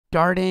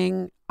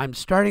I'm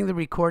starting the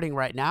recording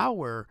right now.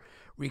 We're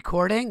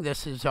recording.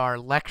 This is our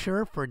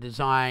lecture for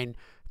Design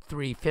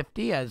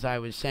 350, as I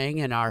was saying,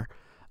 in our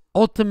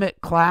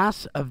ultimate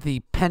class of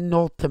the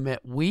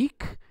penultimate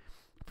week.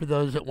 For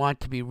those that want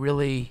to be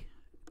really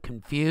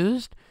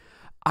confused,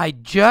 I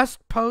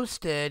just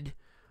posted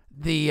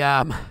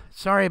the,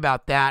 sorry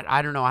about that.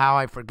 I don't know how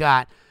I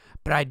forgot,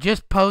 but I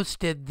just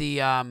posted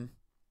the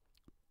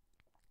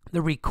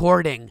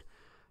recording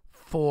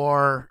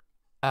for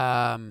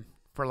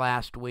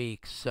last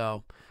week.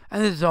 So,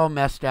 and this is all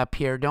messed up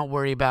here. Don't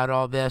worry about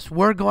all this.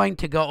 We're going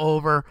to go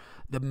over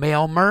the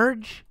mail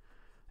merge,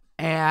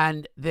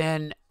 and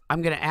then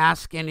I'm going to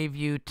ask any of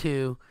you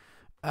to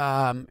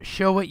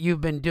show what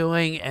you've been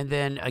doing, and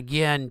then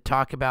again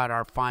talk about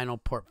our final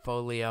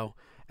portfolio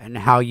and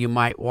how you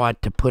might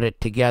want to put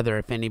it together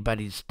if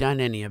anybody's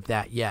done any of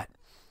that yet.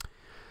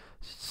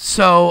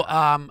 So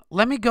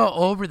let me go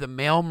over the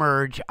mail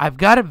merge. I've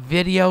got a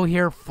video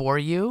here for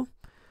you,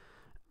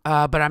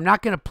 but I'm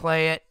not going to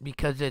play it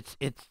because it's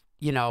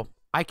you know,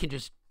 I can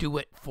just do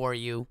it for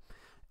you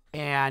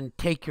and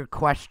take your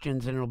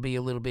questions, and it'll be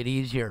a little bit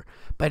easier.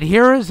 But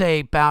here is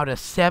about a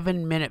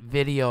 7-minute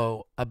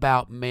video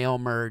about mail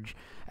merge,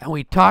 and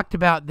we talked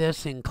about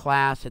this in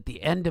class at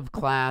the end of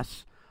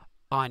class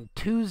on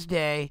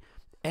Tuesday,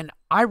 and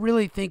I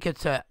really think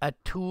it's a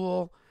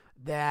tool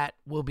that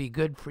will be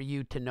good for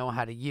you to know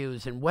how to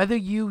use. And whether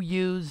you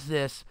use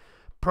this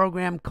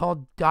program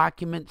called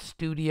Document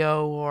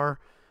Studio or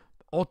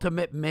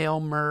Ultimate Mail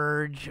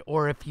Merge,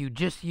 or if you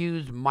just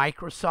use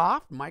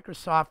Microsoft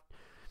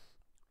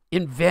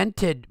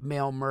invented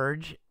mail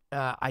merge,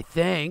 I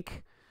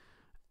think,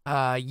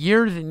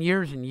 years and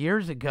years and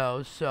years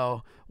ago.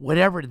 So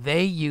whatever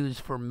they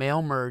use for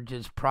mail merge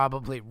is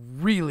probably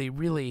really,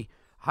 really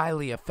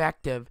highly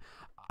effective.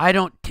 I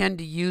don't tend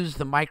to use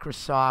the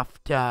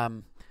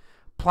Microsoft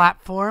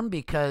platform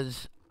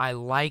because I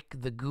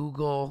like the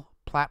Google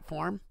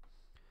platform,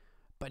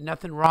 but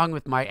nothing wrong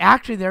with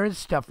actually there is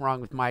stuff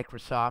wrong with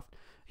Microsoft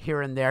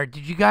here and there.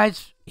 Did you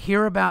guys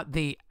hear about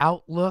the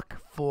Outlook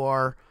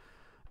for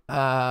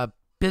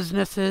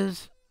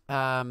businesses?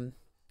 I'll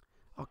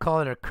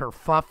call it a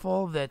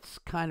kerfuffle that's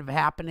kind of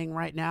happening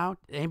right now.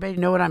 Anybody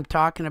know what I'm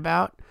talking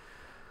about?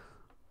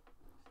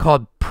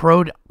 Called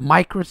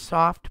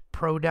Microsoft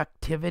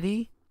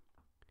Productivity.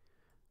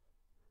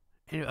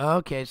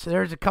 Okay, so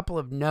there's a couple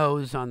of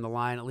no's on the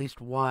line, at least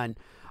one.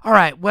 All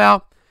right,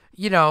 well,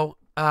 you know,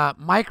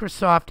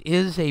 Microsoft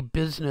is a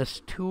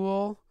business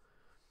tool.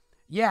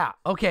 Yeah,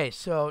 okay,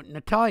 so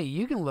Natalia,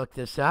 you can look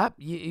this up.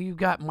 You've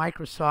got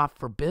Microsoft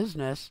for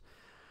Business.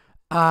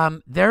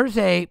 There's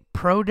a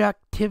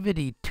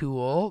productivity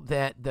tool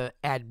that the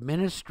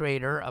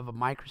administrator of a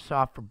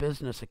Microsoft for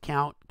Business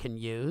account can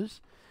use,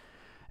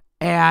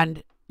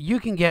 and you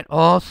can get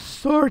all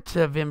sorts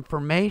of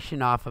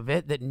information off of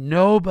it that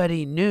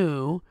nobody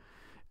knew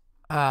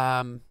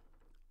was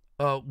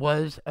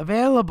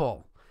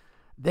available.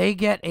 They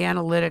get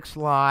analytics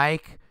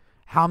like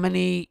how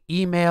many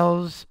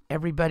emails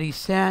everybody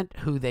sent,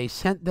 who they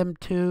sent them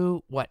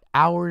to, what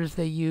hours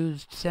they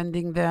used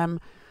sending them,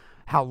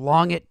 how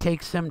long it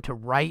takes them to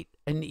write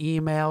an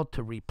email,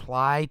 to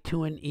reply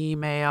to an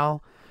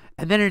email.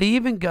 And then it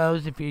even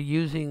goes, if you're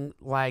using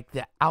like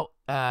the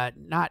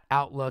not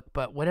Outlook,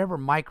 but whatever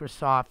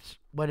Microsoft's,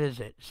 what is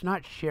it? It's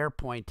not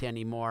SharePoint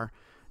anymore.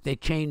 They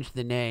changed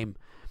the name.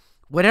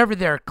 Whatever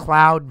their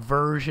cloud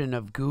version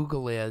of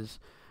Google is,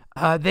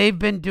 they've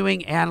been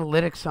doing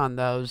analytics on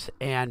those,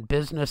 and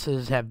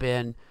businesses have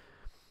been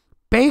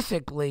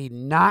basically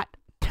not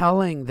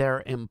telling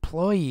their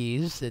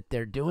employees that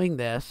they're doing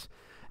this.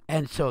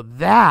 And so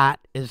that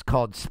is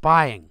called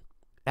spying.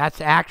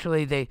 That's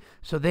actually, they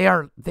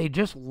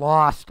just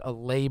lost a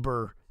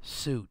labor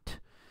suit.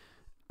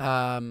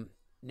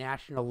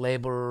 National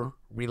Labor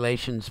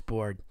Relations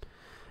Board.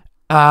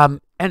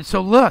 And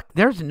so look,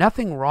 there's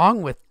nothing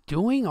wrong with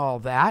doing all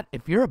that.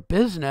 If you're a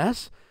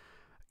business,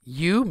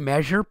 you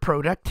measure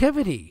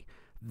productivity.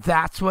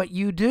 That's what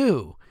you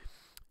do.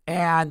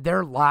 And there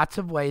are lots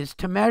of ways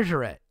to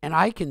measure it. And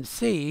I can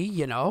see,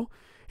 you know,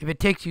 if it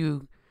takes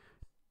you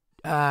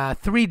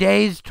 3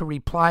 days to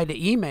reply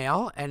to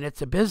email and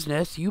it's a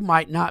business, you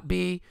might not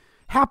be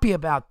happy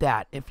about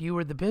that if you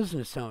were the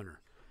business owner.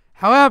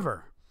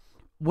 However,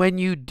 when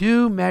you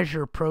do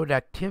measure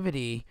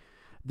productivity,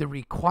 the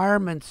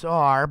requirements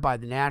are by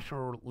the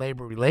National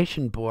Labor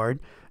Relations Board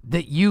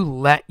that you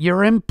let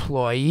your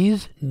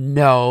employees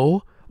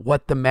know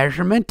what the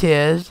measurement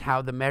is,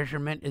 how the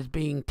measurement is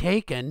being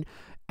taken,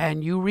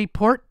 and you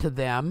report to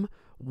them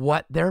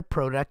what their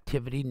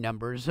productivity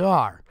numbers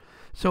are.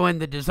 So in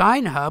the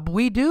Design Hub,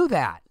 we do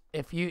that.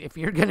 If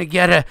you're going to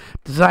get a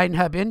Design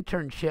Hub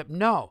internship,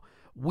 no,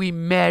 we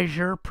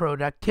measure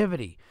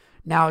productivity.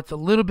 Now, it's a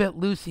little bit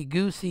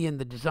loosey-goosey in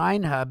the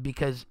Design Hub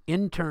because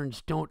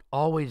interns don't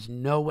always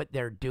know what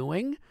they're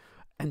doing,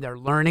 and they're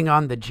learning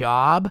on the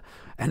job,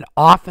 and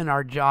often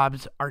our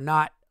jobs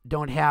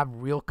don't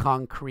have real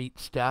concrete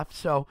stuff.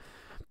 So,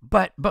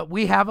 but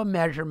we have a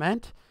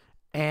measurement,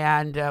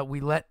 and we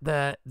let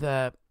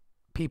the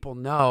people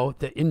know,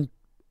 the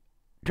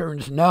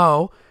turns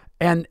no,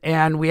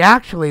 and we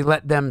actually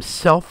let them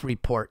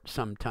self-report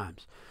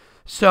sometimes.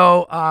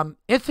 So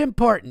it's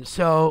important.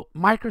 So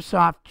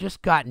Microsoft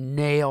just got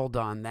nailed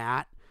on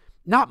that.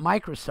 Not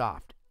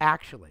Microsoft,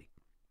 actually.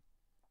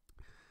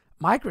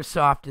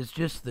 Microsoft is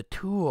just the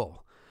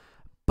tool.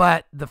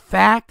 But the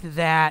fact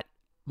that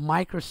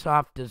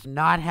Microsoft does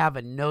not have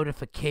a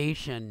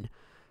notification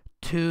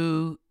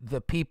to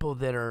the people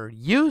that are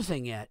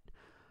using it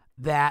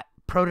that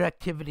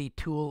productivity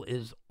tool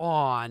is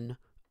on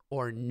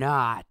or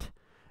not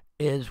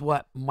is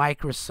what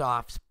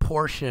Microsoft's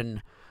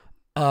portion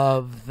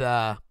of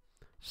the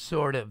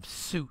sort of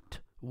suit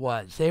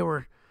was. They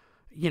were,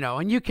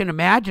 and you can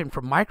imagine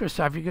from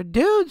Microsoft, you go,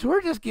 dudes,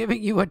 we're just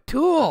giving you a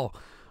tool.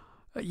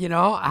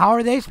 How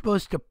are they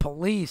supposed to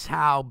police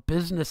how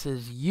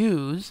businesses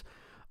use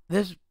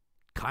this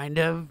kind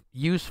of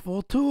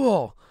useful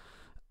tool?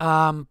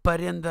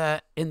 But in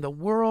the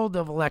world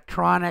of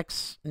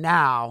electronics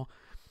now,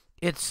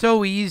 it's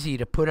so easy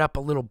to put up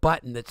a little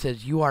button that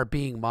says you are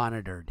being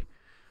monitored.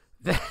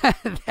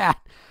 that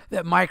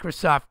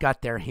Microsoft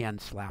got their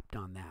hand slapped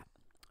on that.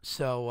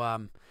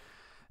 So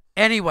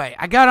anyway,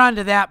 I got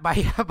onto that by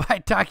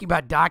talking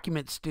about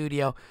Document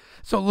Studio.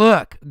 So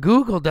look,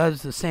 Google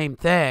does the same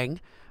thing,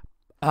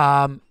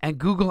 and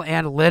Google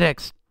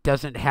Analytics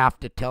doesn't have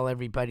to tell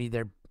everybody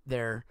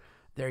they're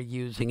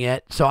using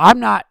it. So I'm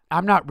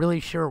not really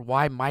sure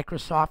why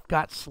Microsoft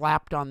got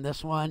slapped on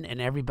this one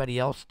and everybody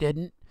else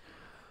didn't.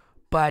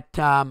 But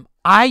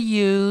I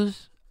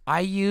use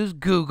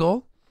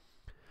Google,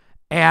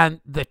 and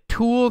the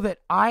tool that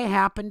I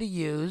happen to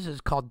use is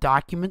called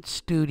Document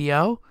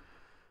Studio.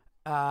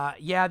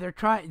 Yeah, they're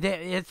trying.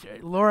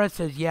 Laura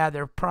says, yeah,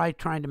 they're probably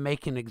trying to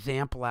make an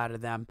example out of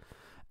them,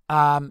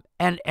 and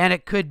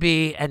it could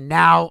be. And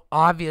now,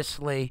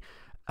 obviously,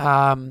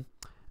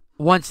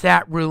 once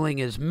that ruling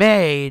is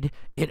made,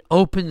 it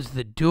opens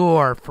the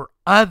door for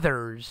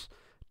others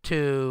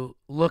to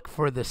look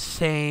for the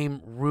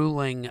same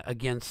ruling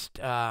against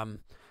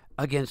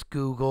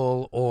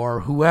Google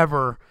or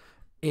whoever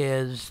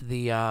is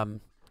the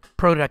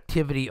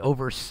productivity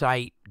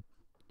oversight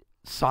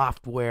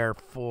software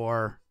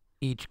for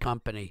each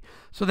company.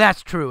 So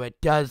that's true. It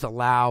does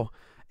allow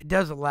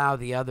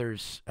the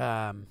others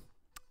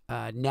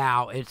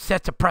now. It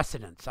sets a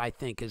precedence, I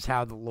think, is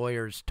how the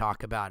lawyers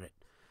talk about it.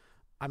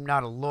 I'm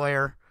not a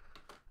lawyer,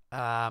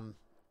 and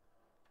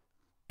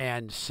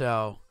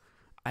so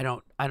I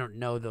don't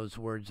know those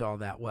words all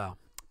that well.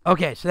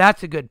 Okay, so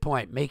that's a good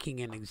point, making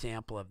an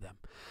example of them.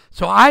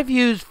 So I've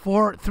used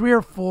 3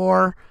 or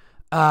 4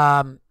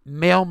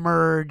 mail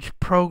merge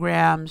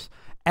programs,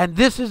 and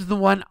this is the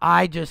one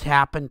I just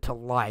happen to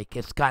like.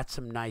 It's got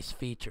some nice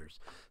features.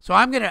 So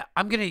I'm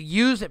gonna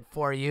use it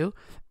for you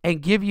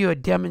and give you a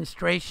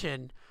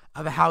demonstration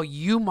of how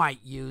you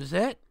might use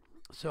it.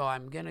 So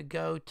I'm gonna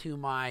go to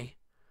my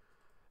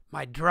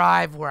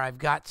drive where I've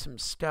got some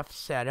stuff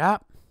set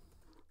up.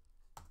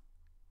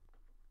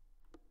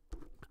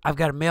 I've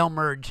got a mail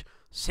merge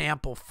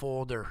sample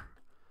folder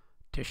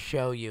to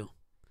show you.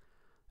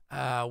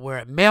 We're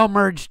at mail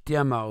merge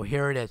demo.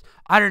 Here it is.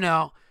 I don't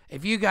know.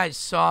 If you guys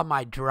saw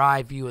my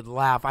drive, you would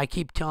laugh. I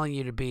keep telling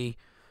you to be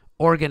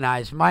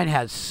organized. Mine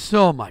has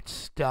so much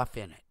stuff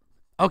in it.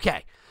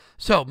 Okay,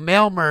 so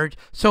mail merge.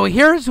 So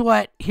here's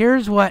what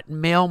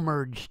mail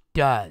merge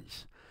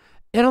does.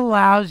 It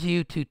allows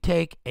you to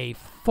take a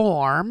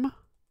form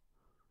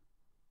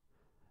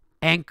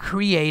and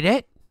create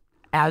it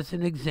as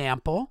an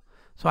example.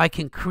 So I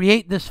can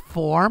create this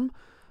form.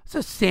 It's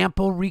a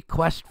sample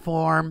request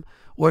form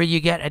where you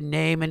get a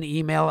name and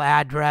email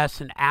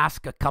address and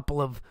ask a couple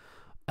of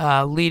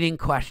leading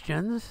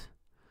questions.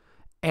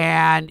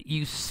 And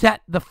you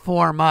set the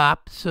form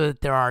up so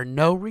that there are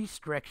no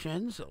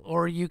restrictions,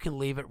 or you can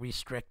leave it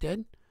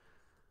restricted.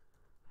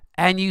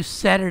 And you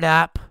set it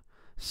up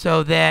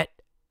so that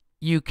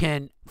you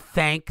can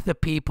thank the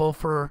people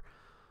for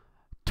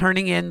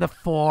turning in the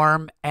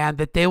form and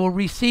that they will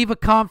receive a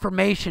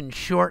confirmation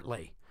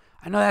shortly.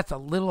 I know that's a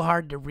little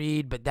hard to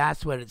read, but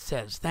that's what it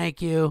says.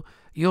 Thank you.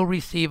 You'll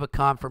receive a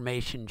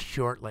confirmation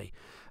shortly.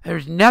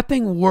 There's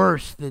nothing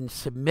worse than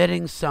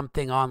submitting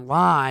something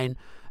online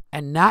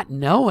and not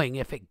knowing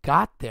if it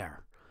got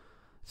there.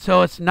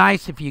 So it's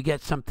nice if you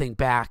get something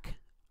back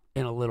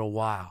in a little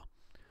while.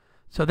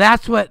 So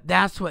that's what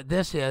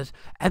this is.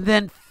 And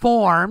then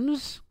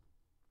forms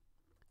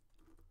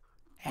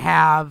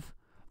have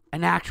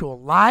an actual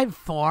live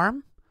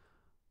form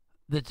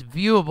that's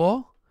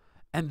viewable.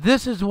 And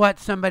this is what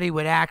somebody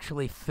would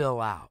actually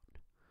fill out,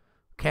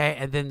 okay?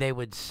 And then they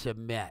would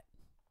submit.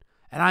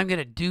 And I'm going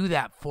to do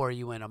that for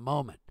you in a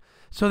moment.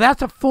 So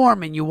that's a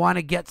form, and you want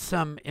to get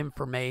some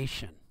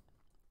information,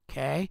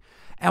 okay?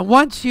 And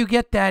once you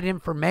get that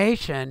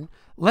information,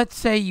 let's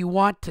say you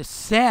want to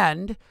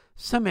send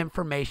some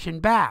information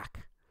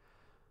back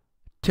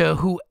to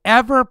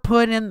whoever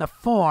put in the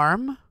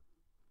form,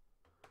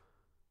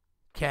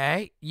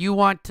 okay? You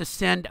want to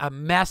send a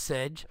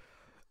message,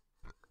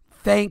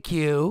 thank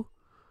you,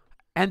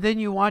 and then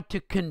you want to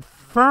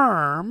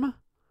confirm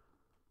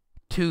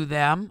to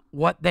them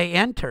what they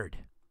entered.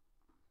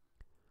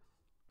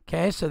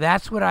 Okay, so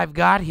that's what I've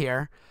got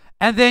here.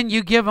 And then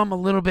you give them a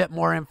little bit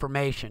more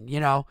information.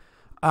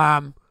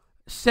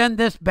 Send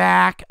this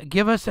back,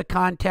 give us a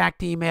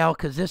contact email,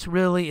 because this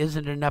really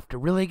isn't enough to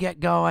really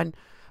get going,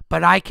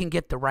 but I can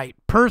get the right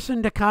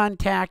person to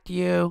contact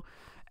you,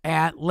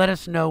 and let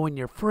us know when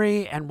you're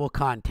free and we'll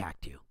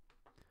contact you.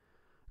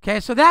 Okay,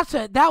 so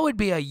that would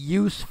be a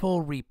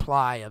useful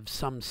reply of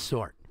some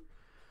sort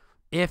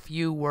if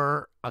you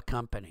were a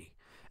company.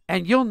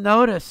 And you'll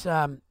notice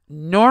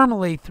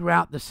normally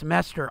throughout the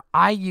semester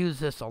I use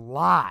this a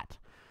lot.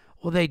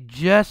 Well, they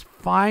just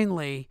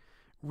finally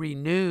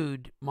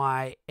renewed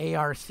my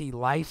ARC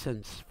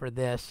license for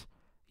this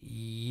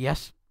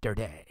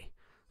yesterday.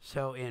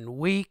 So in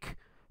week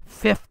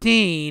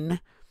 15,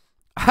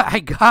 I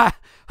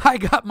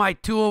got my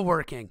tool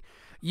working.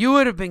 You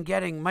would have been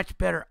getting much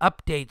better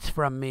updates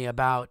from me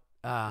about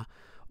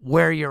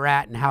where you're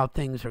at and how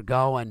things are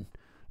going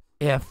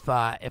if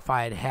I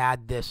had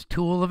had this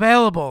tool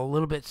available a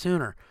little bit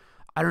sooner.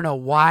 I don't know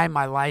why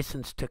my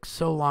license took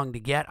so long to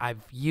get.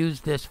 I've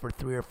used this for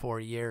 3 or 4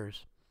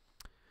 years.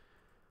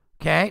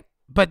 Okay,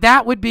 but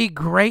that would be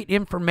great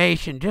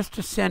information just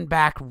to send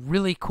back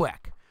really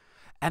quick.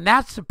 And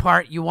that's the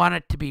part you want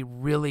it to be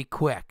really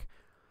quick.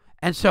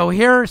 And so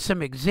here are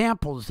some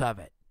examples of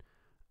it.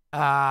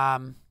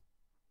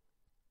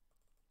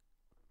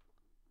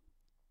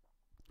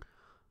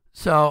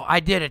 So I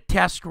did a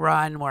test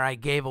run where I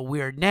gave a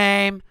weird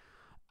name.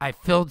 I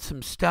filled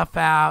some stuff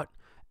out,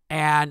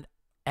 and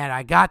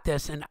I got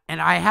this. And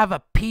I have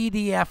a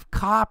PDF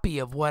copy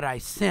of what I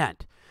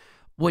sent,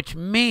 which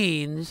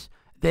means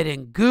that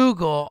in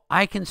Google,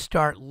 I can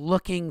start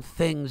looking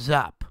things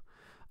up.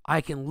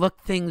 I can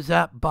look things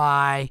up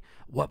by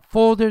what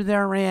folder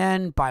they're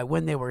in, by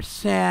when they were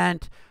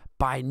sent,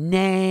 by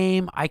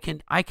name. I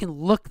can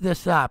look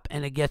this up,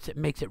 and it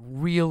makes it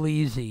real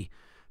easy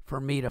for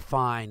me to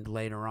find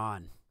later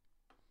on.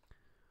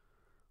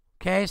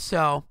 Okay,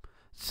 so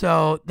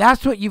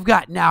that's what you've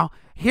got. Now,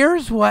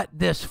 here's what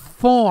this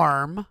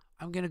form,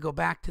 I'm going to go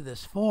back to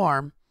this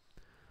form.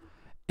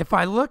 If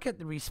I look at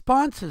the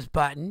responses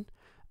button,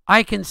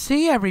 I can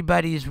see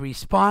everybody's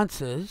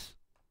responses.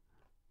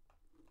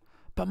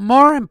 But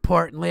more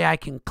importantly, I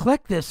can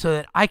click this so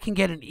that I can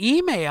get an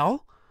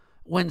email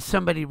when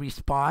somebody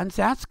responds.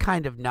 That's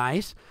kind of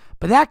nice,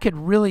 but that could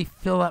really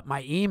fill up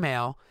my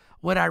email.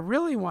 What I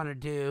really want to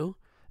do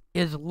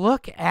is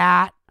look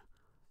at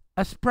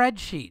a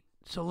spreadsheet.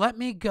 So let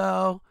me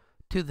go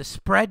to the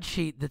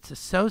spreadsheet that's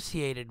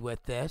associated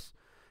with this,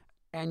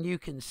 and you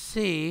can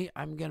see,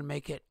 I'm going to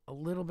make it a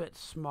little bit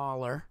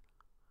smaller.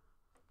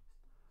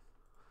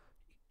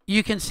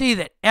 You can see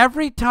that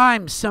every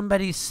time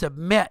somebody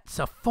submits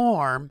a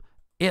form,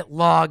 it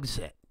logs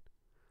it.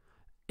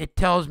 It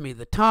tells me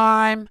the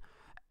time,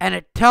 and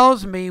it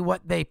tells me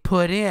what they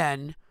put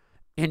into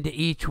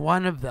each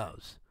one of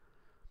those.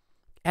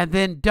 And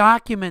then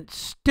Document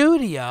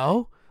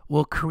Studio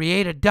will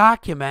create a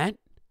document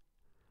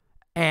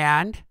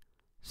and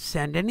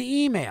send an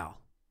email.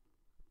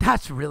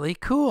 That's really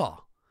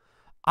cool.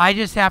 I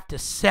just have to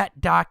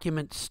set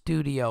Document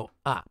Studio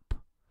up.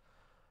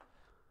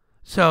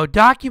 So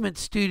Document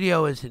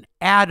Studio is an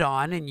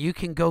add-on, and you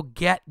can go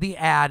get the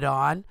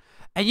add-on.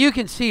 And you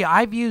can see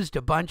I've used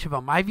a bunch of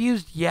them. I've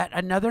used yet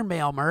another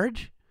mail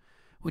merge,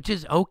 which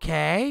is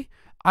okay.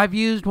 I've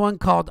used one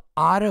called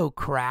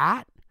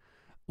Autocrat,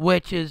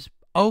 which is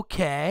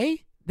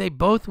okay. They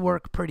both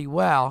work pretty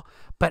well,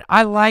 but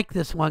I like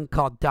this one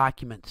called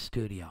Document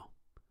Studio.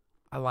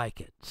 I like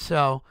it.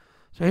 So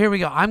here we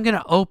go. I'm going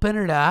to open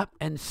it up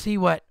and see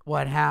what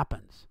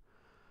happens.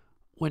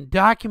 When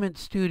Document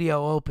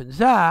Studio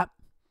opens up,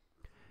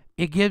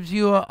 it gives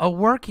you a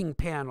working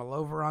panel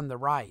over on the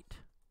right.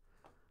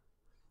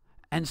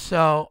 And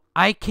so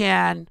I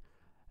can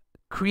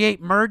create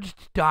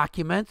merged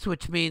documents,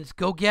 which means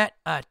go get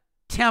a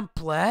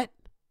template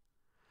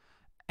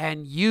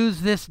and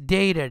use this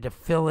data to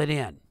fill it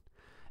in.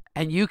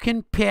 And you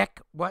can pick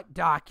what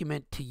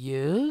document to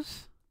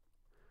use.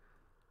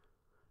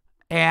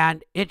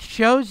 And it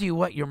shows you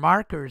what your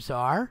markers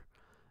are.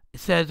 It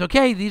says,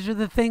 okay, these are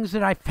the things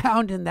that I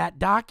found in that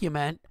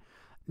document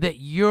that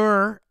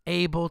you're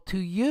able to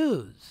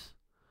use.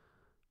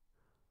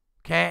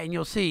 Okay, and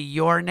you'll see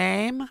your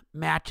name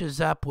matches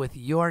up with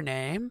your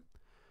name.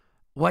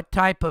 What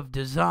type of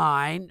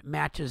design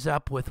matches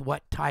up with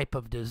what type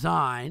of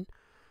design.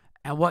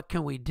 And what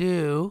can we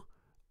do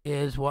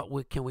is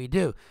what can we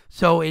do.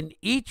 So in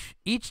each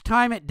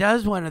time it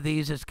does one of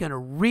these, it's going to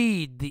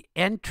read the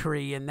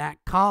entry in that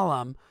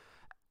column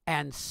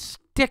and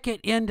stick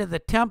it into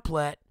the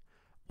template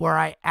where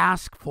I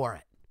ask for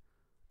it.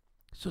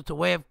 So it's a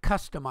way of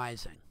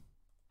customizing.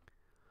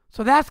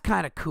 So that's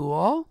kind of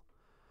cool.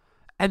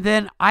 And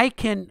then I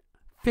can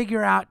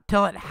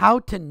tell it how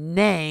to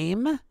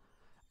name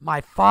my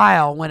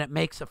file when it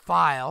makes a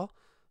file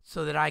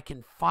so that I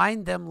can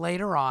find them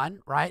later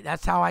on, right?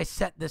 That's how I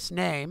set this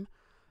name.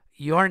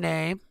 Your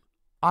name,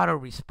 auto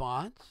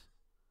response.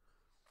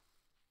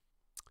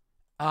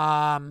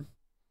 And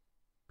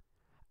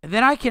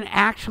then I can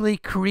actually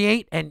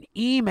create an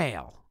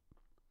email.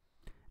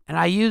 And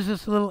I use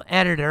this little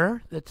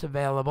editor that's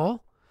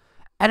available,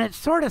 and it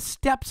sort of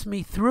steps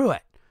me through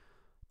it.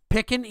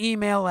 Pick an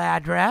email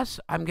address.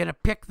 I'm going to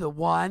pick the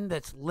one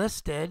that's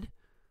listed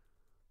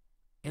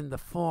in the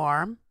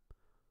form.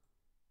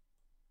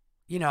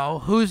 You know,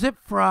 who's it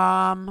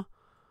from?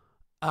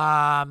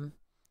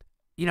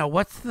 You know,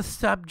 what's the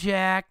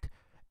subject?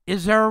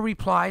 Is there a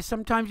reply?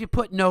 Sometimes you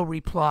put no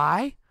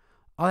reply,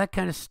 all that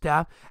kind of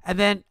stuff. And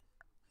then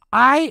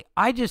I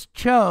just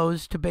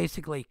chose to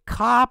basically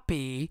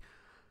copy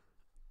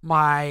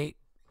my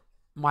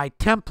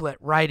template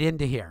right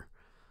into here.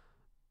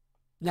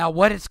 Now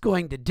what it's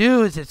going to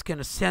do is it's going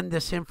to send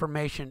this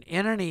information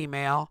in an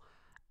email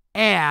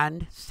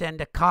and send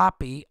a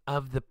copy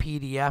of the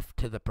PDF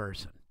to the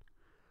person.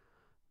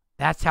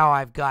 That's how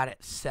I've got it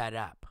set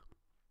up.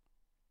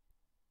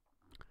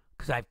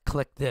 Because I've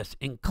clicked this,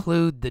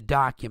 include the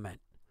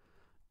document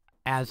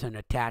as an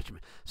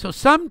attachment. So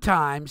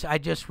sometimes I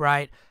just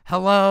write,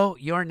 hello,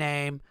 your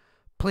name.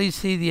 Please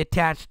see the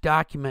attached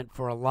document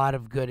for a lot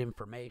of good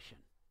information.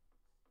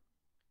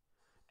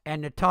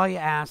 And Natalia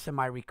asks, am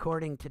I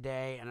recording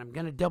today? And I'm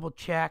going to double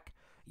check.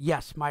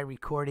 Yes, my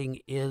recording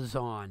is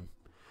on.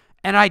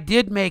 And I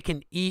did make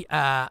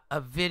a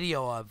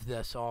video of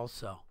this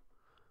also.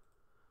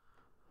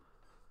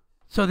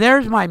 So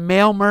there's my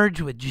mail merge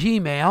with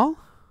Gmail.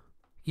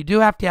 You do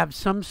have to have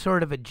some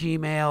sort of a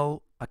Gmail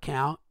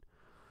account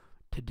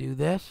to do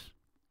this.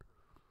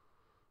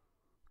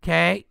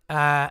 Okay,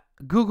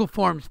 Google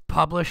Forms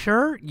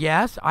Publisher.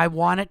 Yes, I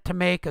want it to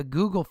make a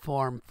Google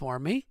form for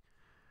me.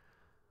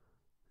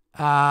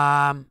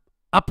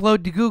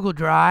 Upload to Google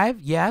Drive.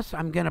 Yes,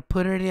 I'm going to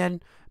put it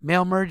in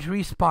Mail Merge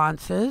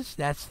Responses.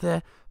 That's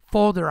the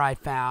folder I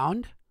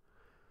found.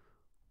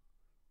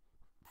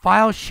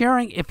 File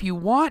sharing. If you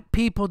want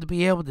people to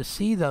be able to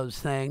see those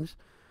things,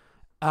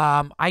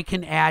 I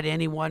can add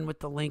anyone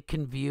with the link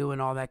can view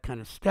and all that kind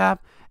of stuff.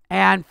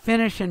 And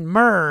finish and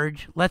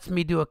merge lets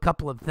me do a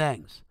couple of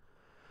things.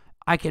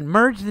 I can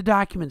merge the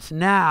documents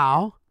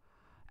now,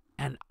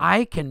 and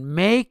I can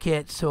make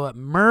it so it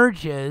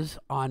merges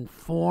on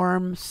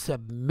form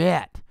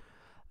submit.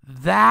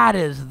 That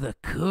is the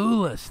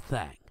coolest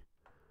thing.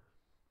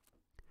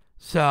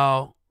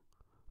 So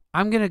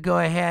I'm going to go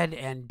ahead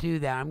and do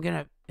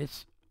that.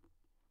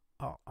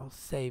 I'll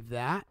save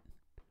that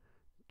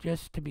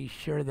just to be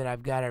sure that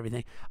I've got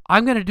everything.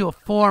 I'm going to do a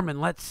form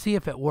and let's see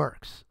if it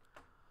works.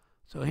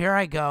 So here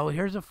I go.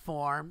 Here's a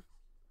form.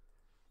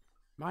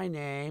 My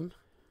name,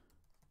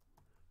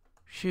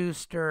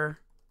 Schuster.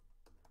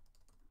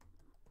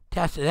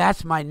 Test.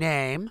 That's my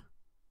name.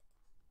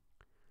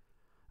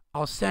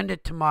 I'll send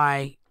it to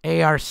my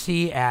ARC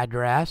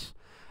address.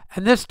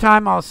 And this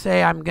time I'll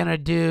say I'm going to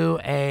do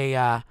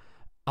a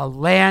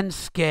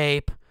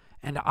landscape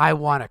and I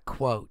want a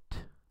quote.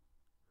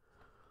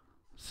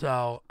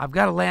 So I've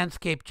got a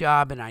landscape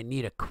job and I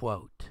need a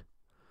quote.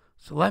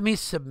 So let me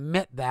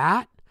submit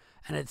that.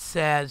 And it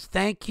says,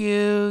 thank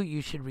you.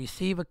 You should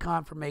receive a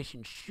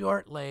confirmation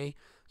shortly.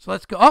 So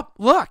let's go. Oh,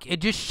 look,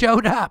 it just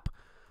showed up.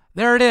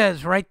 There it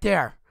is right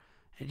there.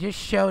 It just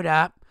showed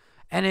up.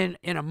 And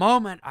in a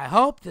moment, I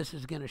hope this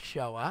is going to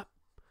show up.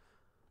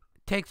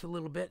 It takes a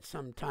little bit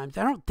sometimes.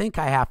 I don't think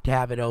I have to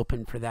have it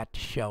open for that to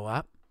show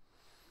up.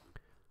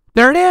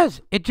 There it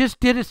is. It just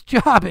did its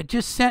job. It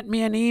just sent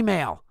me an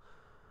email.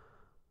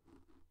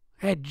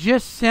 It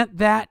just sent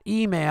that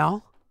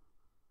email.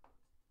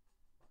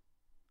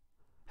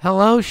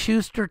 Hello,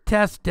 Schuster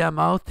Test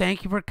Demo.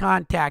 Thank you for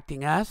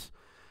contacting us.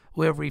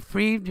 We have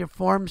retrieved your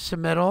form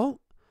submittal.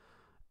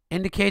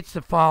 Indicates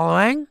the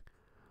following.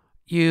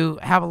 You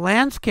have a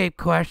landscape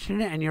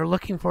question and you're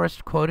looking for us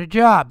to quote a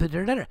job.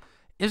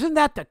 Isn't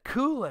that the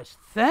coolest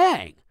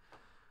thing?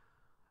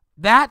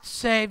 That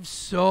saves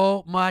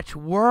so much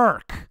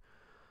work.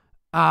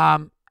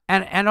 And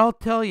I'll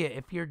tell you,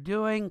 if you're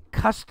doing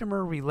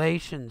customer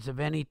relations of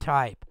any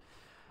type,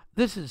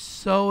 this is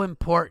so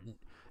important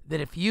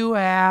that if you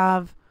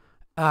have,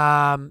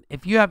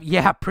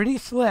 yeah, pretty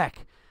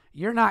slick.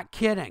 You're not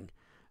kidding.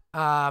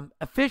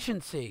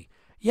 Efficiency.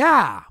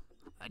 Yeah.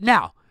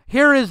 Now,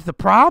 here is the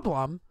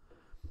problem.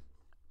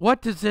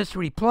 What does this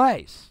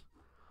replace?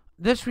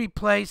 This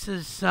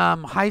replaces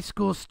some high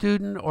school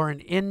student or an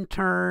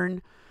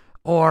intern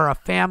or a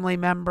family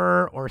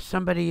member or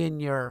somebody in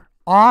your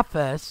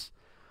office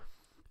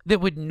that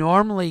would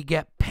normally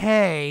get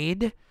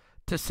paid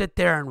to sit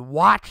there and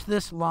watch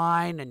this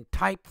line and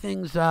type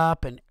things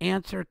up and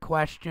answer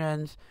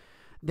questions.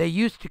 They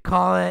used to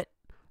call it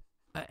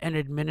an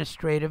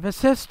administrative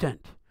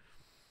assistant.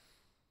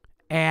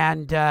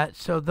 And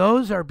so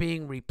those are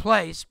being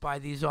replaced by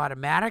these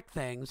automatic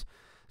things.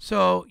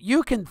 So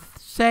you can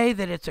say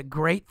that it's a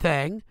great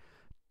thing.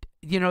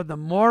 You know, the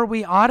more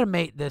we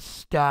automate this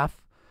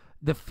stuff,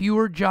 the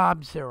fewer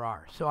jobs there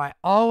are. So I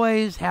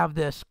always have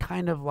this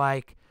kind of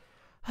like,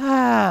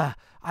 I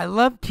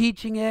love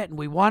teaching it and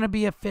we want to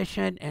be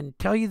efficient, and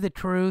tell you the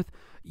truth,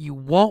 you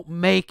won't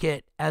make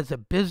it as a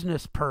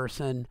business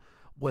person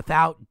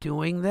without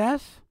doing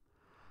this.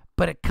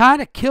 But it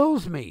kind of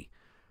kills me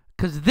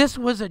because this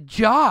was a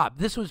job.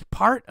 This was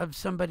part of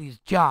somebody's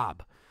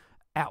job.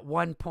 at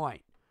one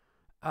point.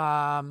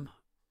 Um,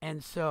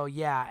 and so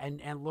yeah,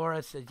 and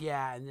Laura says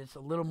yeah, and it's a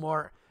little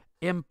more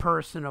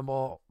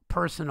impersonal,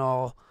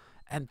 personal,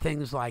 and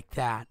things like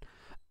that.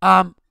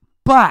 Um,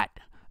 but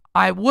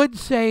I would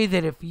say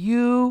that if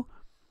you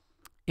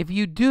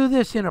do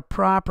this in a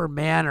proper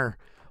manner,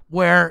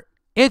 where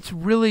it's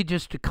really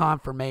just a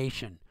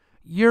confirmation,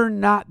 you're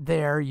not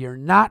there, you're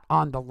not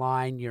on the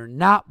line, you're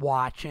not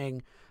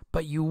watching,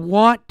 but you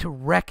want to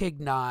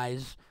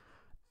recognize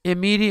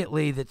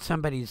immediately that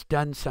somebody's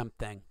done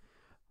something,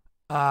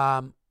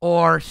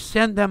 or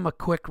send them a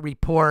quick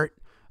report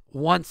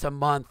once a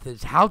month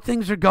is how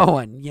things are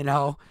going.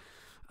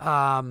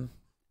 um,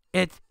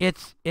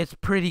 it's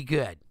pretty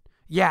good.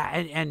 Yeah,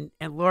 and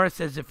Laura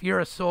says if you're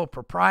a sole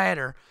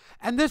proprietor,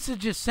 and this is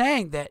just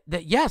saying that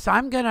yes,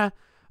 I'm gonna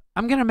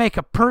make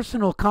a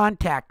personal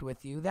contact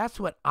with you. That's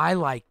what I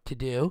like to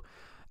do,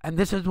 and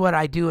this is what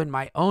I do in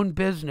my own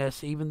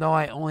business, even though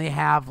I only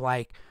have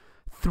like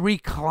 3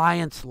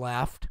 clients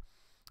left,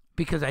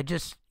 because I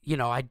just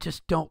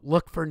don't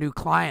look for new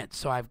clients.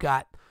 So I've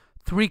got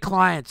 3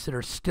 clients that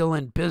are still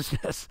in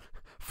business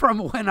from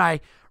when I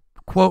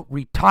quote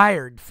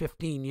retired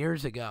 15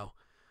 years ago.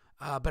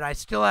 But I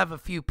still have a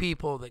few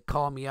people that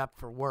call me up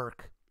for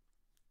work,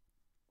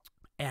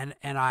 and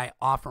I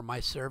offer my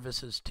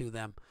services to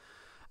them.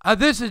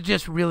 This is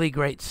just really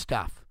great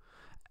stuff.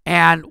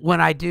 And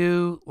when I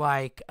do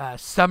like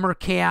summer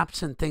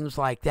camps and things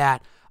like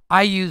that,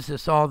 I use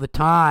this all the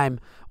time.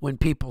 When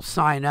people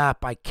sign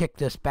up, I kick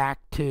this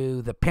back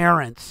to the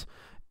parents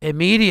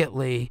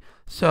immediately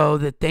so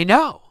that they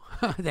know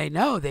they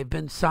know they've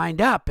been signed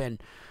up,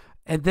 and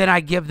then I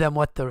give them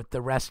what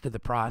the rest of the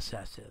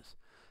process is.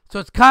 So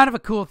it's kind of a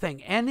cool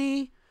thing.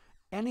 Any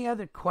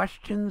other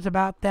questions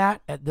about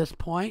that at this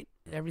point?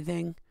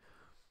 Everything?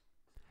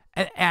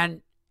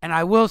 And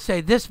I will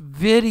say this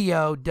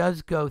video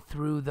does go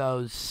through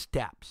those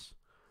steps.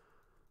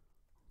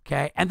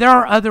 Okay? And there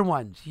are other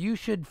ones. You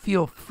should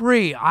feel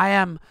free. I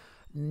am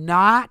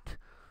not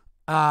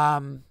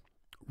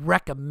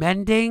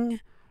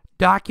recommending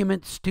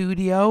Document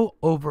Studio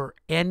over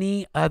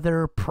any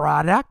other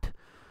product.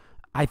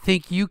 I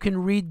think you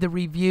can read the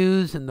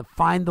reviews and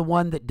find the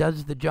one that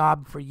does the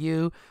job for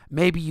you.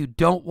 Maybe you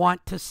don't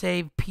want to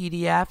save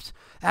PDFs.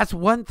 That's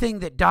one thing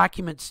that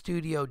Document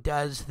Studio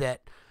does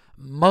that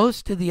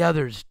most of the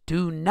others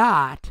do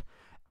not,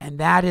 and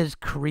that is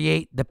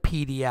create the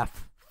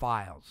PDF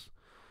files.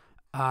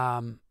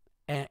 And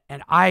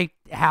I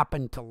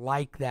happen to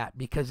like that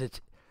because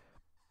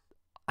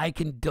I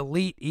can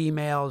delete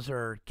emails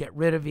or get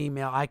rid of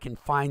email. I can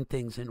find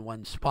things in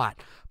one spot.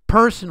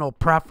 Personal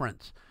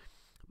preference.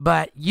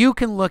 But you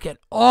can look at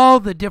all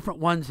the different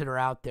ones that are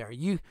out there.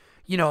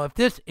 If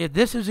this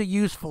is a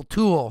useful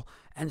tool,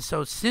 and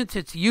so since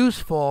it's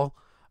useful,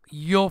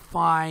 you'll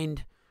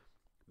find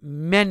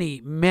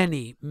many,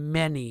 many,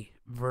 many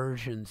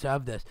versions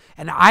of this.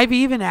 And I've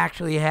even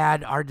actually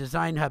had our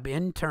Design Hub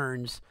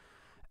interns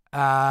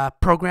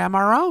program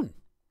our own.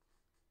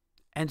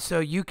 And so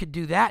you could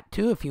do that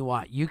too if you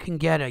want. You can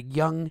get a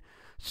young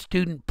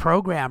student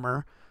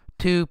programmer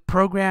to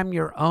program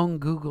your own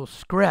Google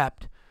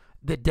script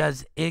that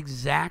does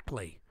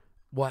exactly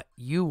what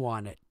you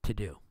want it to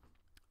do.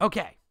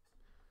 Okay,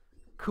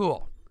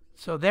 cool.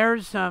 So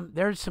there's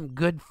some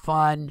good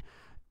fun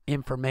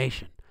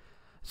information.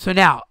 So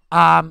now,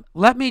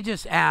 let me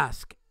just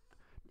ask,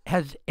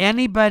 has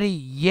anybody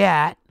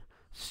yet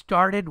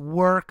started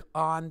work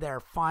on their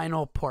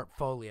final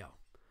portfolio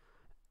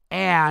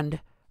and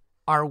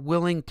are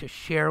willing to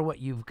share what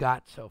you've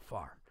got so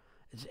far?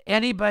 Is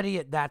anybody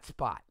at that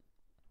spot?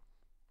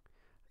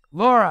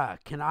 Laura,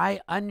 can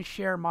I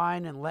unshare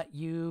mine and let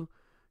you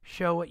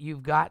show what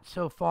you've got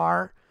so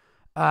far?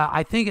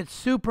 I think it's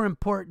super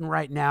important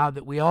right now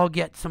that we all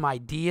get some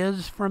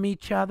ideas from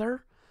each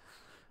other.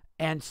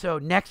 And so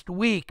next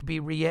week,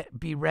 be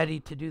ready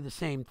to do the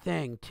same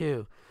thing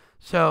too.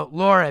 So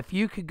Laura, if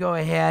you could go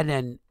ahead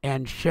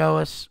and show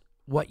us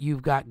what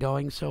you've got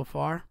going so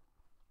far.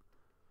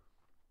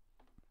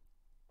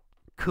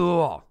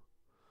 Cool.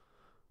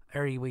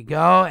 There we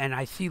go. And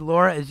I see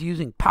Laura is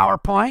using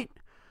PowerPoint.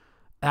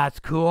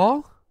 That's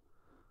cool.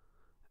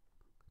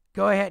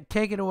 Go ahead.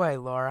 Take it away,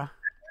 Laura.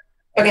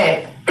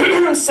 Okay.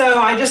 So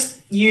I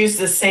just use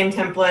the same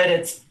template.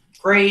 It's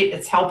great.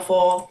 It's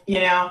helpful.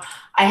 I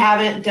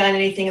haven't done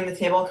anything in the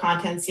table of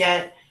contents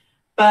yet,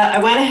 but I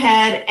went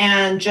ahead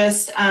and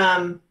just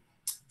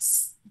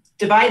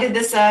divided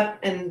this up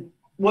and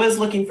was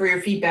looking for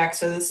your feedback.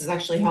 So this is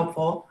actually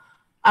helpful.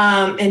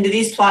 Into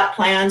these plot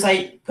plans,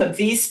 I put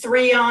these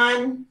 3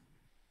 on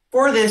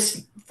for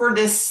this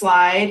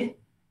slide.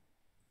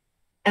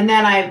 And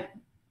then I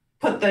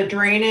put the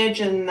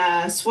drainage and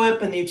the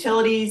SWIP and the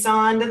utilities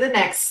on to the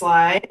next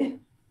slide.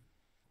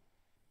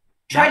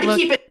 Tried to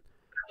keep it.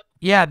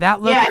 Yeah,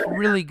 that looks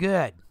really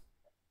good.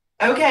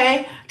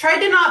 Okay.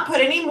 Tried to not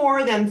put any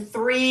more than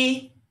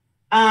 3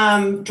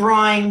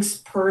 drawings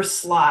per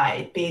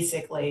slide,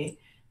 basically.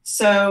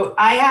 So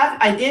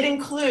I did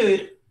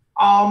include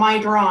all my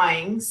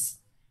drawings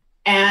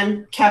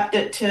and kept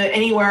it to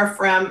anywhere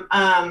from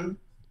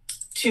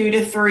 2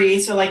 to 3.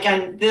 So like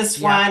on this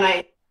Yeah. one,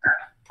 I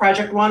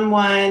project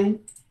 1-1,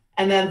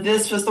 and then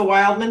this was the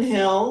Wildman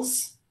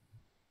Hills.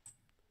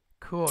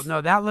 Cool.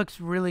 No, that looks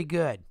really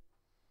good.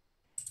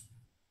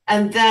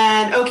 And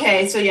then,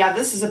 okay, so yeah,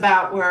 this is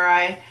about where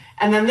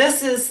and then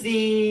this is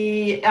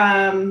the,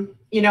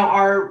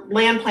 our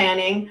land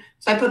planning.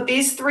 So I put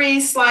these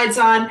 3 slides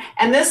on,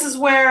 and this is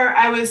where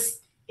I was,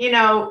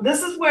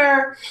 this is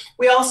where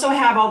we also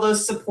have all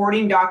those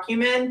supporting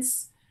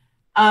documents.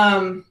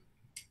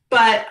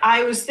 But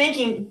I was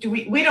thinking,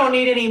 we don't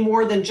need any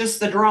more than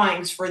just the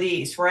drawings for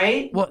these,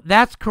 right? Well,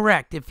 that's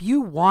correct. If you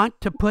want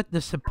to put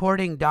the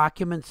supporting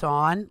documents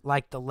on,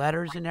 like the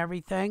letters and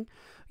everything,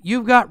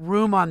 you've got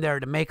room on there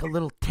to make a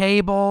little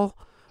table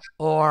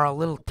or a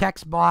little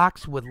text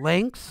box with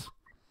links.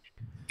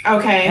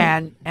 Okay.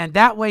 And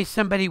that way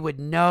somebody would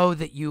know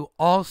that you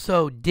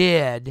also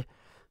did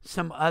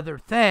some other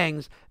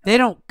things. They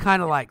don't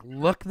kind of like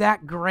look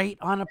that great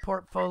on a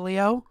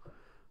portfolio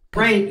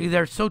because Right.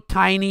 they're so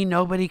tiny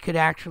nobody could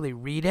actually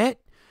read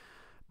it.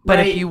 But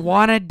if you Right.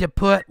 wanted to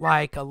put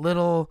like a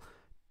little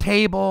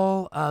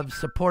table of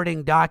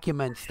supporting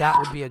documents, that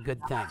would be a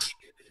good thing.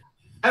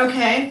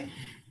 Okay.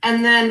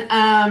 And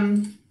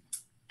then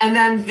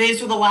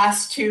these were the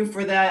last 2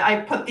 for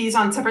I put these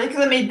on separately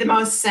because it made the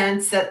most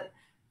sense that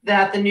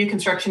the new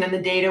construction and the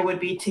data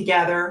would be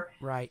together.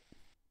 Right.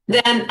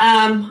 Then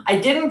I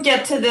didn't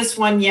get to this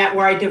one yet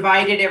where I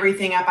divided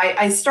everything up.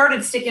 I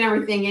started sticking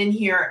everything in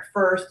here at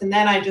first, and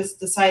then I just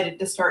decided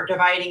to start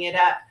dividing it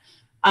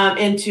up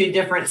into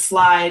different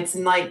slides.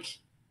 And like,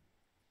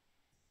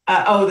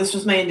 this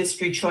was my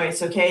industry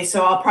choice. Okay,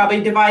 so I'll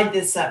probably divide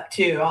this up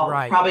too.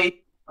 I'll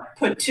probably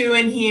put 2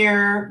 in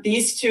here,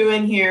 these 2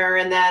 in here,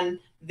 and then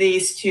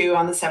these 2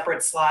 on the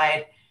separate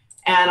slide.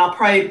 And I'll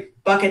probably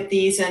bucket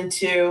these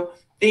into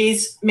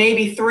these,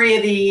 maybe 3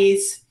 of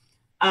these.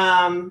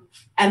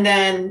 And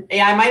then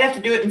I might have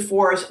to do it in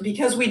 4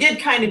 because we did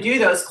kind of do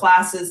those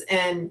classes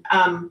in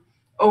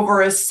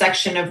over a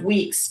section of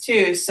weeks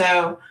too.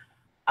 So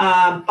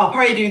I'll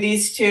probably do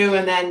these 2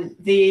 and then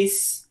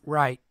these.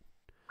 Right.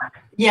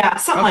 Yeah,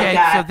 something like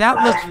that. So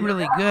that looks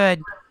really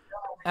good.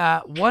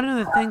 One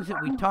of the things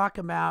that we talk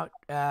about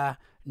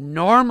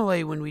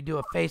normally when we do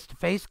a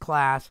face-to-face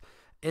class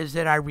is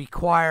that I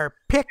require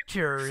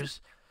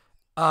pictures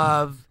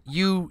of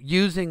you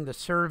using the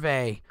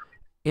survey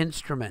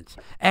instruments.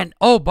 And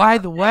oh, by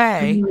the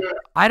way,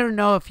 I don't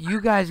know if you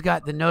guys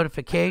got the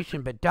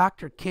notification, but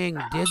Dr. King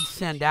did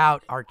send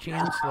out, our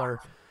chancellor,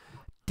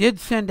 did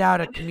send out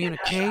a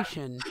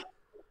communication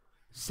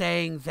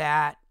saying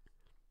that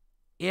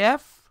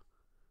if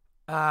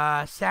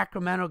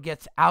Sacramento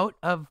gets out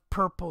of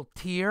purple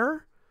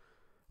tier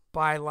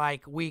by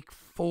like week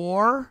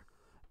 4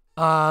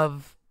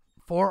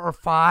 or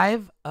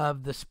 5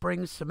 of the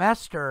spring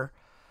semester,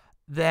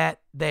 that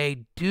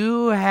they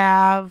do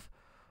have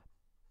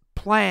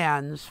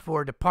plans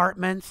for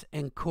departments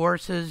and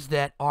courses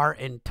that are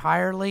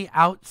entirely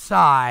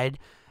outside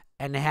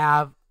and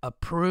have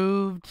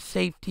approved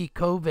safety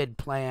COVID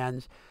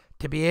plans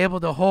to be able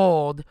to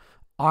hold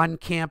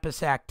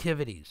on-campus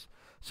activities.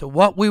 So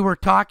what we were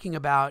talking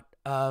about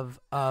of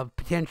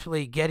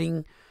potentially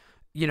getting,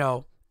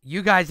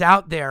 you guys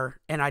out there,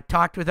 and I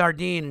talked with our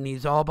dean and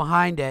he's all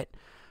behind it,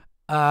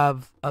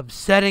 of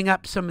setting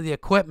up some of the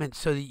equipment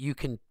so that you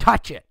can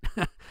touch it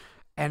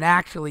and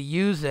actually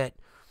use it.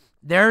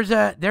 There's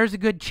a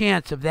good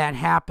chance of that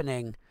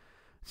happening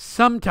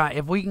sometime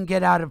if we can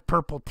get out of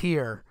purple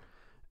tier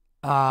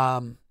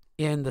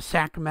in the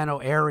Sacramento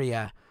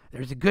area.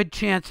 There's a good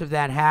chance of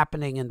that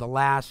happening in the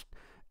last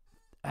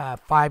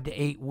 5 to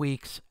 8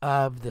 weeks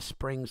of the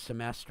spring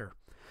semester.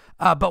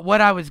 But what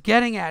I was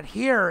getting at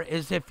here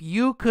is if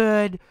you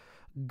could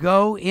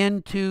go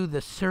into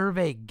the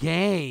survey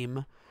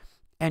game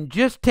and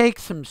just take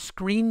some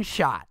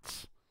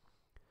screenshots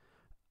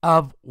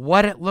of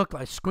what it looked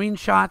like,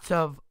 screenshots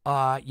of,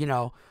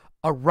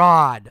 a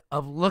rod,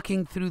 of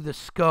looking through the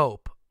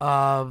scope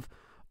of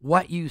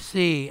what you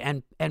see,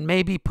 and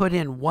maybe put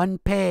in 1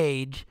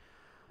 page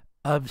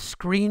of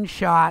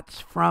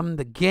screenshots from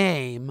the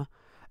game,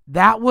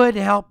 that would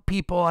help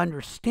people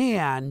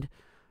understand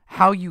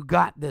how you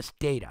got this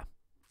data.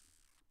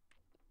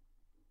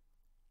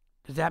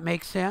 Does that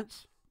make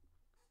sense?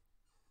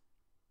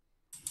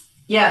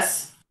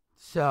 Yes.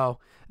 So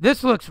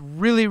this looks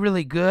really,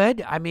 really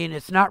good. I mean,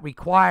 it's not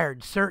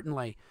required,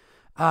 certainly.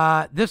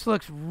 This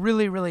looks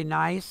really, really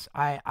nice.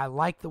 I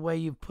like the way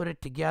you've put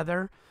it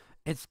together.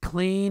 It's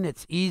clean.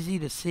 It's easy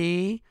to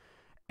see.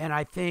 And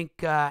I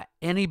think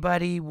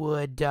anybody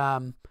would,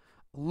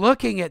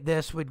 looking at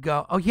this, would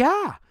go, oh,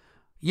 yeah,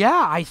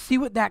 I see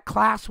what that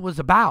class was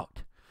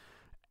about.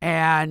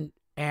 And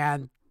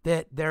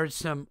that there's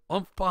some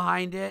oomph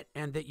behind it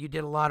and that you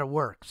did a lot of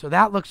work. So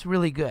that looks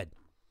really good.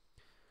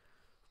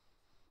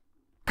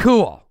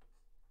 Cool.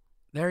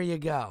 There you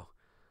go.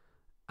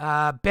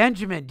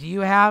 Benjamin, do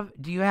you have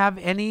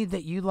any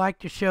that you'd like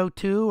to show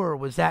too, or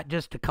was that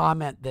just a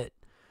comment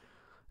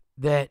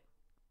that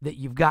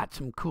you've got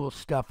some cool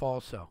stuff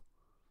also?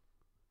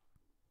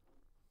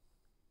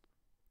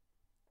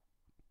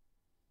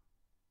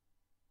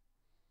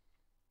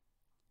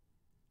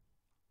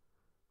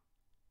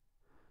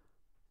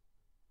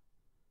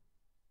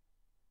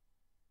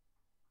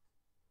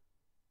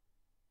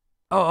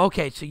 Oh,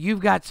 okay. So you've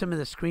got some of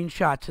the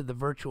screenshots of the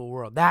virtual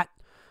world.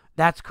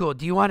 That's cool.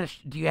 Do you want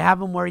to? Do you have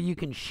them where you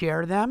can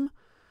share them,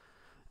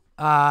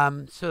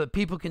 so that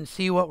people can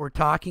see what we're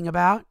talking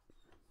about?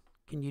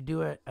 Can you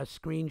do a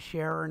screen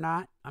share or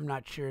not? I'm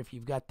not sure if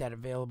you've got that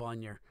available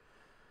on your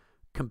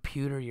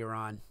computer you're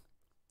on.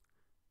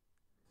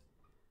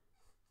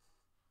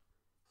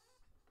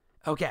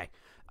 Okay.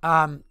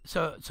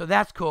 So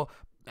that's cool.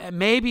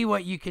 Maybe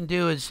what you can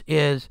do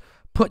is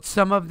put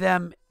some of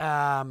them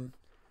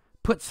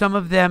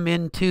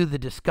into the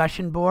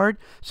discussion board.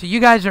 So you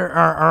guys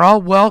are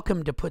all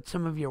welcome to put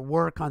some of your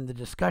work on the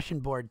discussion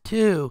board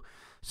too,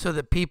 so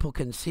that people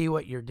can see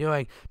what you're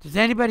doing. Does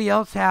anybody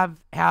else have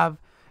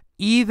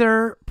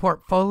either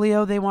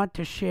portfolio they want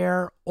to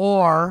share,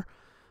 or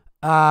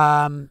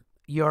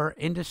your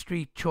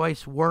industry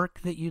choice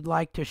work that you'd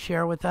like to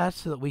share with us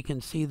so that we can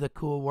see the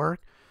cool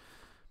work?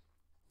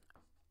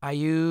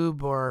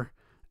 Ayub, or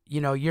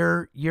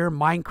your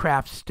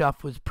Minecraft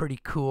stuff was pretty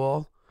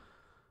cool.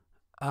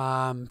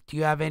 Do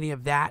you have any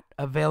of that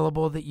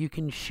available that you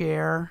can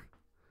share?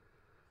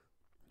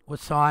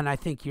 Wasan, I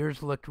think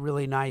yours looked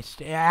really nice.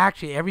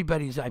 Actually,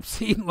 everybody's I've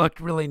seen looked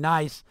really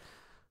nice.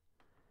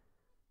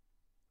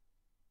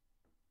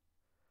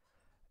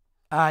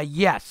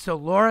 Yes. So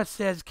Laura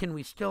says, can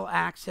we still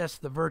access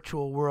the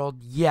virtual world?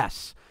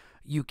 Yes,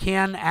 you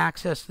can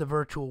access the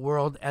virtual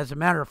world. As a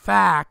matter of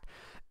fact,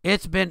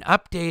 it's been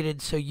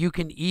updated so you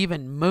can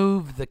even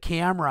move the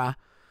camera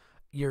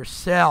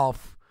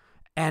yourself,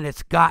 and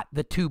it's got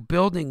the two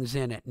buildings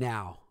in it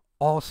now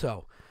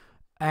also.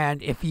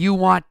 And if you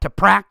want to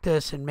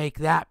practice and make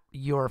that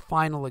your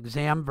final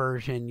exam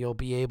version, you'll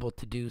be able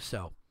to do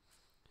so.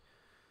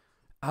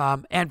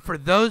 And for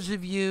those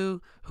of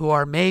you who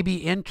are maybe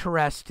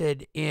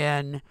interested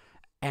in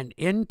an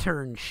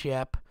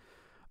internship,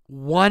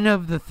 one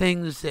of the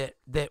things that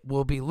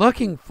we'll be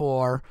looking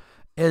for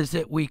is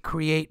that we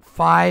create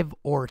 5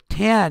 or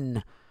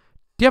 10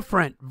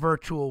 different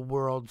virtual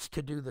worlds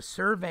to do the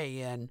survey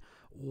in.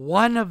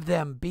 One of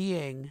them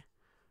being,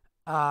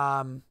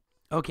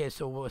 okay,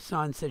 so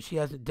Wasan says she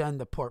hasn't done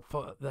the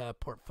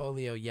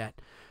portfolio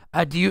yet.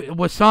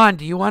 Wasan,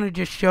 do you want to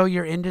just show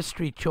your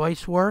industry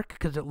choice work,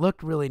 because it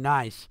looked really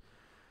nice?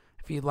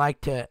 If you'd like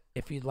to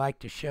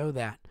show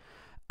that.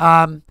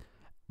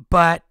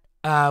 But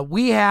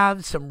we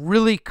have some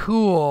really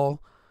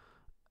cool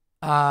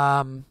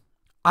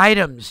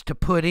items to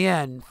put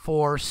in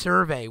for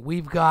survey.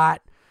 We've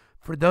got,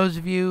 for those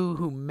of you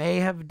who may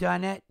have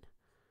done it,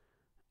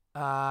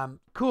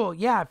 cool.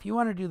 Yeah, if you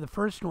want to do the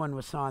first one,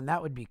 Wasan,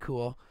 that would be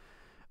cool.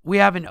 We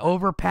have an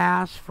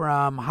overpass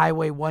from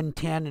Highway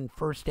 110 and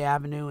First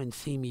Avenue in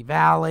Simi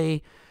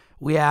Valley.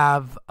 We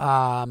have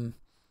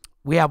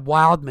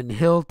Wildman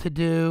Hill to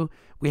do.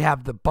 We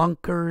have the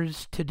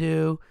bunkers to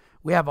do.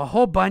 We have a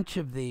whole bunch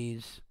of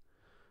these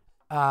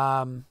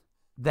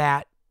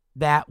that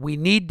we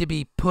need to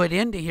be put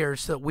into here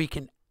so that we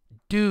can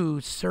do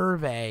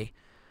survey.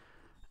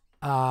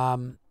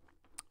 And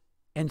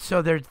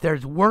so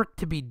there's work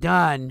to be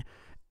done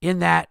in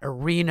that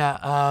arena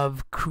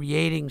of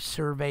creating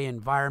survey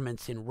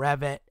environments in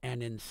Revit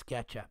and in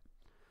SketchUp.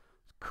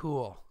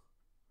 Cool.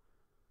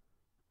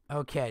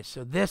 Okay,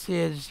 so this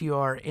is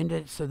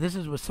so this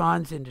is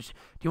Wasan's industry.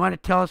 Do you want to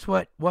tell us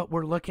what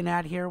we're looking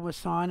at here,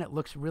 Wasan? It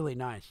looks really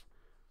nice.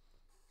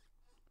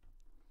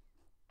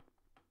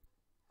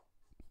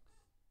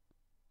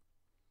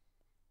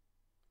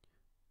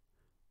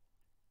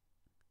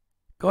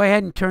 Go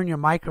ahead and turn your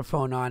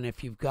microphone on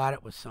if you've got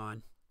it,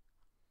 Wasan.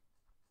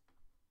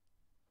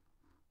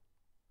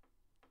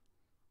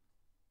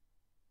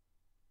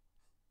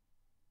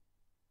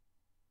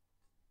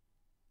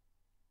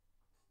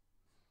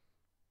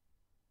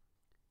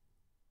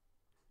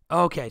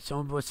 Okay,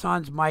 so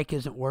Wasan's mic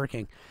isn't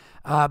working,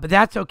 but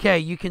that's okay.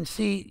 You can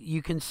see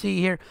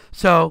here.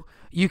 So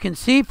you can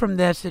see from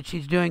this that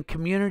she's doing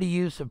community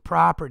use of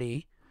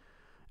property.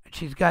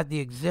 She's got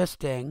the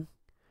existing,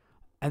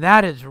 and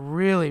that is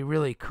really,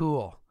 really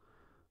cool.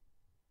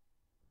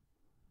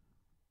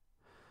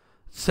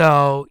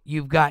 So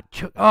you've got,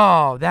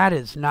 oh, that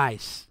is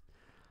nice,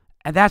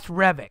 and that's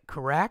Revit,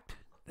 correct?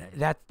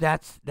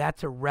 That's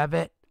a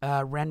Revit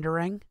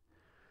rendering.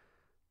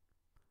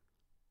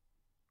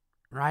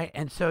 Right?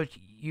 And so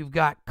you've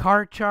got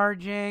car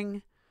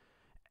charging,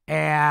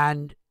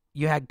 and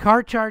you had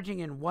car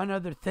charging and one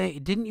other thing.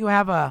 Didn't you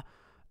have a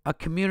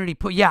community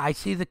pool? Yeah, I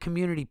see the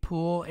community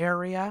pool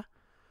area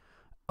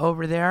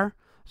over there.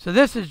 So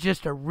this is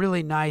just a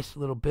really nice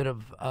little bit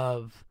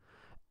of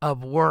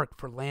work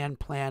for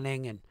land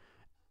planning, and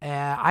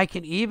I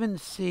can even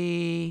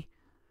see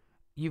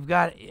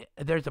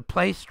there's a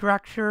play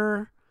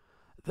structure,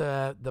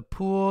 the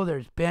pool,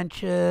 there's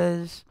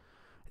benches.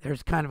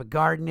 There's kind of a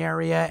garden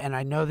area, and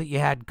I know that you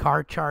had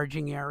car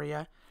charging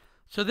area.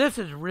 So this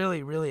is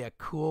really, really a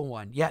cool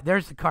one. Yeah,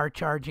 there's the car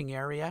charging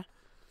area.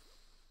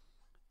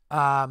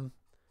 And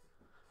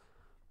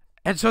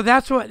so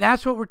that's what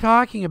we're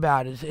talking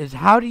about is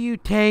how do you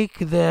take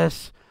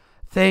this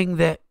thing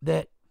that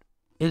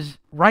is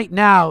right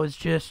now is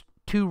just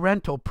 2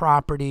 rental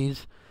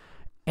properties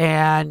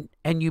and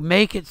you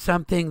make it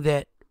something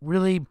that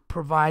really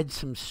provides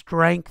some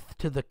strength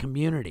to the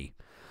community.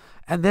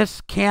 And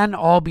this can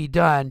all be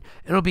done.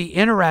 It'll be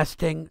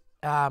interesting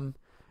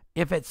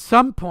if at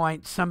some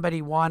point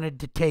somebody wanted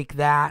to take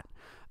that.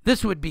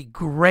 This would be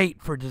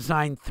great for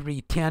Design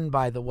 310,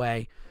 by the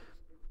way,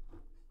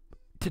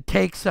 to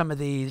take some of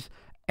these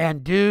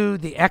and do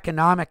the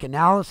economic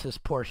analysis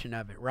portion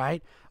of it,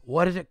 right?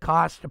 What does it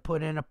cost to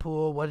put in a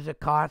pool? What does it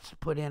cost to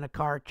put in a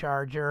car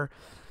charger?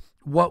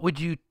 What would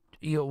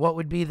what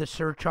would be the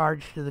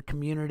surcharge to the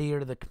community or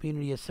to the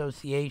community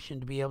association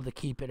to be able to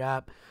keep it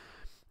up?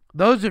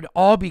 Those would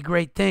all be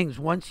great things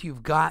once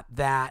you've got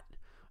that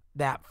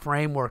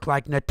framework.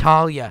 Like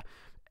Natalia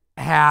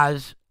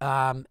has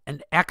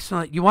an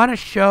excellent. You want to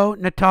show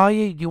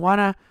Natalia? Do you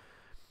want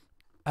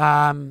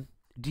to?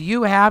 Do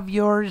you have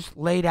yours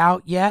laid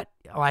out yet?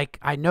 Like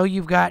I know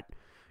you've got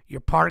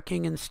your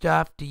parking and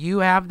stuff. Do you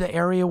have the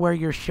area where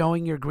you're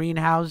showing your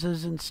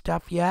greenhouses and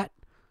stuff yet?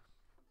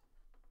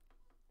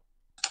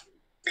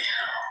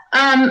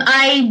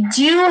 I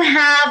do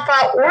have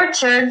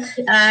orchard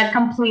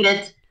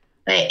completed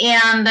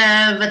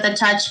and with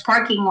attached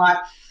parking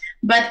lot.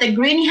 But the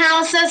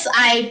greenhouses,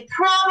 I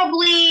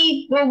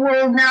probably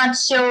will not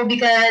show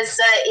because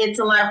it's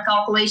a lot of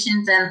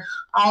calculations, and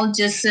I'll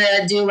just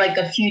do like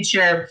a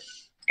future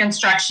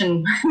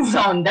construction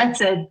zone.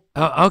 That's it.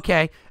 Oh,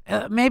 okay.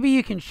 Maybe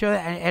you can show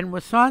that. And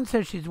Wasan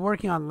says she's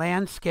working on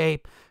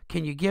landscape.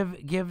 Can you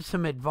give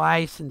some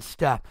advice and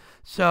stuff?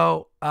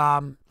 So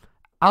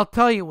I'll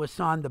tell you,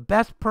 Wasan, the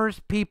best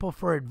people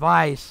for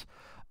advice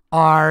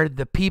are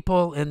the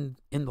people in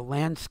the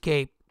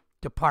landscape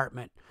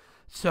department.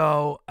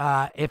 So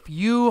if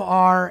you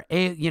are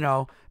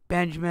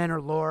Benjamin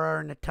or Laura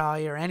or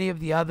Natalia or any of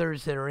the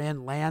others that are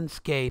in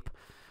landscape,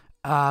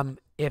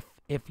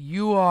 if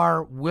you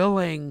are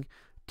willing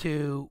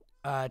to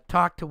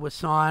talk to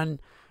Wasan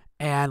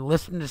and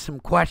listen to some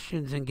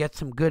questions and get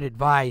some good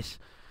advice,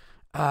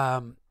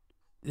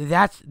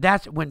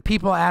 that's when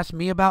people ask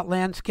me about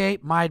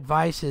landscape. My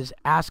advice is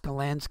ask a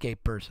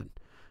landscape person.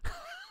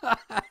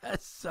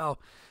 So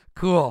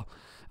cool.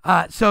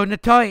 So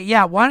Natalia,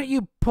 yeah, why don't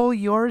you pull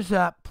yours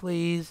up,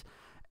 please,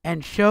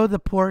 and show the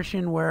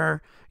portion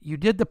where you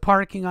did the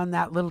parking on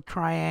that little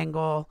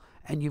triangle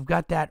and you've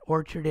got that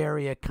orchard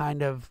area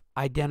kind of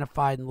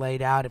identified and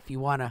laid out. If you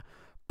want to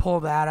pull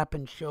that up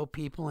and show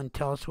people and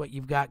tell us what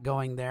you've got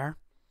going there.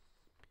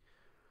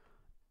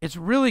 It's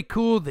really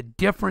cool, the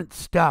different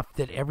stuff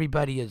that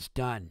everybody has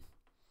done.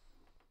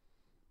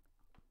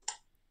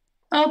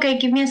 Okay,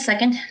 give me a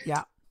second.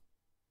 Yeah.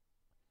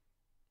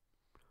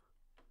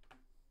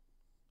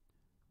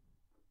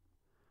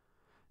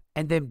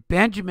 And then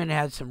Benjamin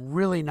has some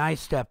really nice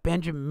stuff.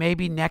 Benjamin,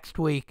 maybe next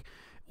week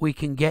we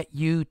can get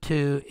you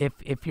to,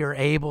 if you're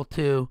able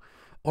to,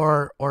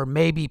 or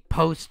maybe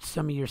post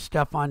some of your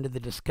stuff onto the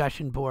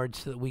discussion board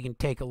so that we can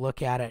take a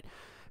look at it,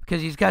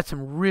 because he's got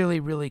some really,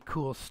 really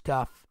cool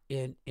stuff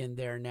in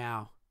there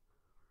now.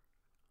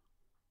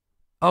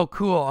 Oh,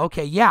 cool.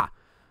 Okay, yeah,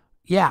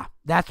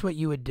 that's what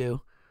you would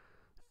do.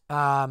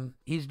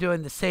 He's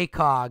doing the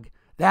SACOG.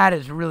 That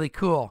is really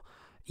cool.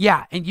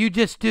 Yeah, and you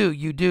just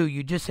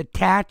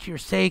attach your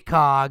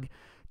SACOG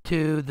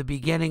to the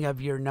beginning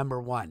of your number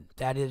one.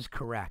 That is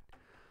correct.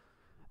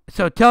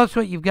 So tell us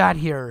what you've got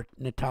here,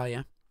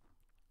 Natalia.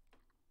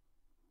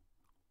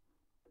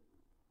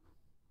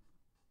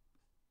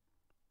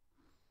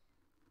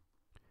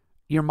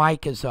 Your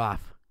mic is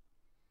off.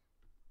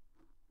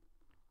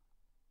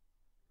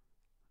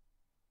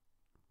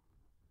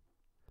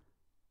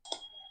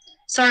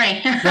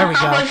 Sorry. There we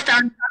go.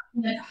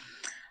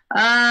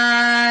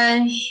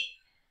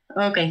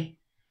 Okay.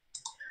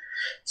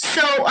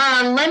 So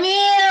let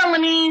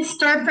me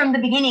start from the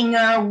beginning.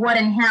 What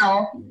and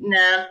how?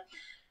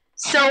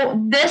 So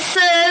this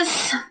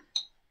is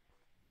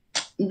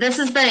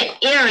the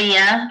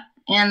area,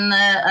 and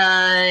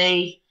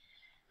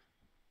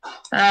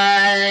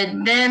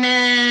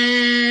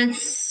then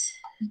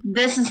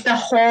this is the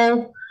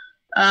whole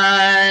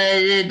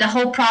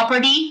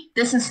property.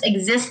 This is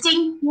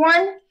existing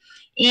one.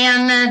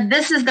 And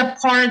this is the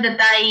part that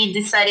I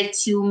decided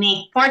to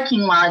make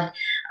parking lot.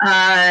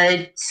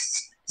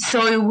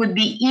 So it would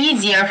be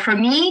easier for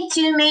me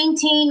to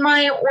maintain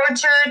my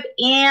orchard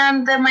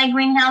and my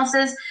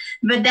greenhouses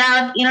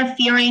without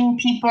interfering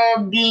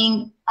people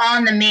being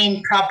on the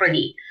main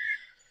property.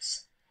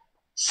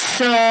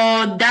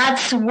 So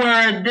that's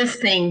where this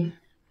thing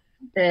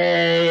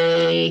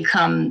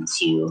come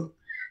to.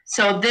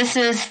 So this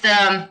is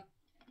the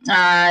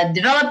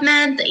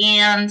development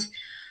and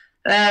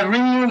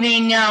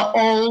removing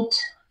old.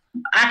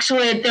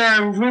 Actually,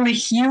 they're really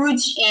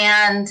huge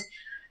and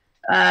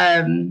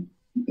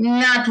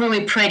not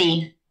really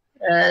pretty.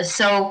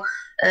 So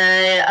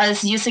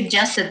as you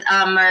suggested,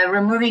 I'm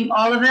removing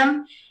all of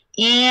them,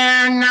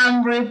 and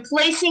I'm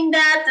replacing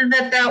that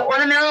with the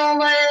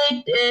ornamental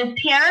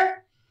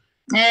pear.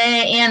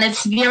 And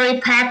it's very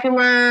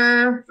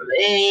popular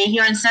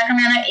here in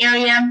Sacramento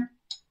area.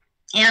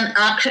 And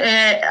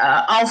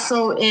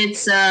also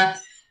it's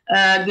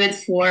good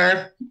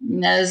for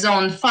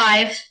zone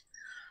 5.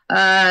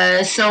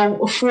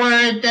 So for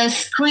the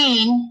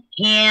screen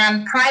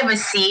and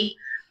privacy,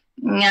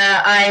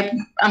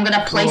 I'm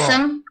gonna place Cool.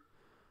 them,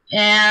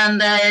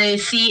 and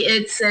see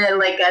it's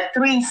like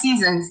 3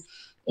 seasons.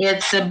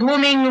 It's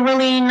blooming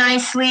really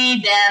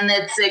nicely, then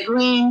it's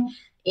green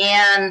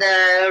and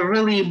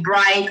really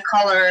bright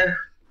color.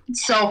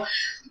 So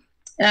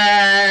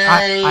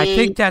I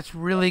think that's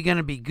really going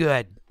to be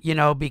good,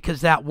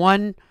 because that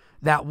one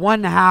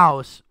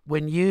house,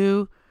 when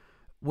you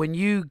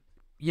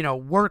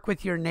work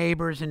with your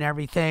neighbors and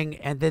everything,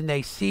 and then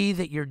they see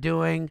that you're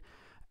doing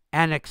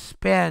an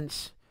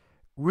expense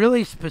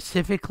really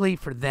specifically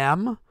for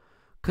them,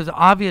 because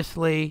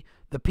obviously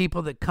the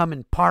people that come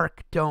and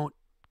park don't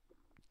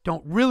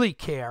really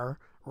care,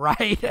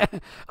 right?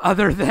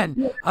 other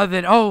than,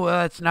 oh,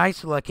 well, it's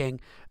nice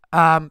looking.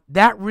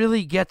 That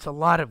really gets a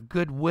lot of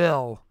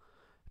goodwill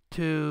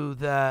to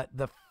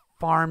the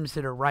farms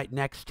that are right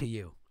next to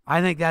you.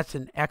 I think that's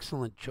an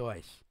excellent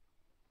choice.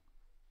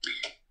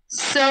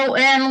 so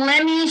and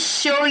let me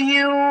show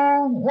you.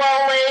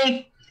 Well,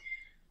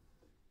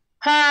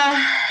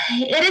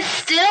 it is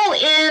still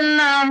in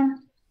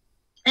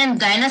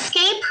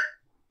Dynascape.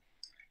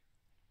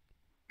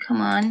 Come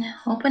on,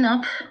 open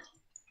up.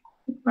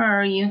 Where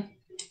are you?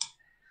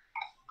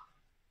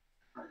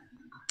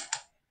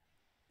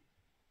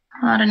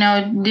 I don't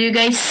know. Do you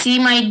guys see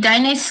my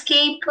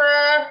Dynascape?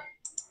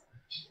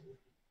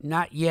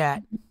 Not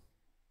yet.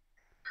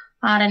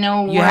 I don't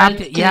know You what.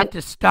 have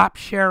to stop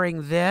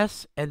sharing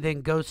this and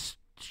then go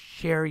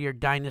share your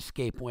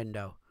Dynascape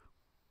window.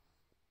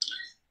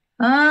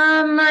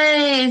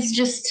 It's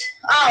just.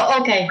 Oh,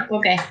 okay,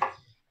 okay.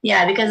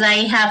 Yeah, because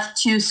I have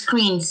 2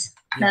 screens.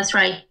 Yeah. That's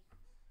right.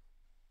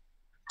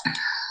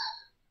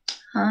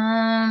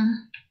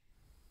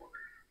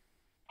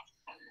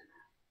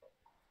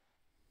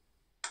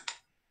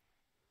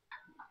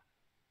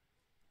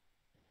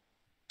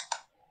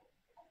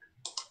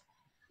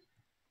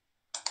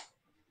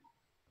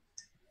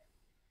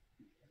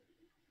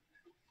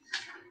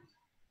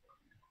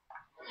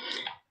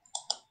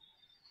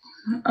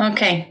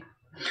 Okay.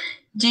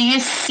 Do you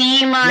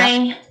see my?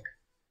 Yep.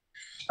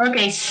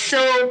 Okay,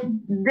 so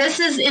this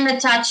is in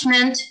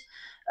attachment.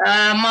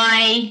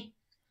 My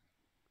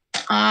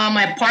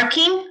my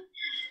parking.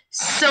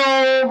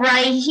 So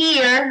right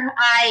here,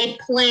 I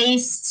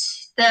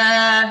placed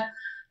the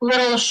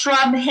little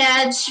shrub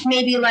hedge,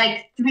 maybe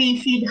like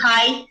 3 feet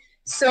high,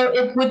 so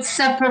it would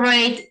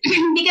separate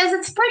because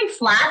it's pretty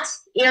flat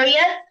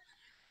area.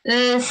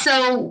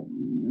 So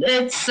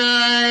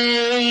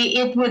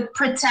it would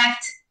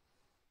protect,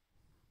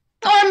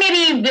 or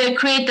maybe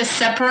create the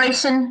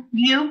separation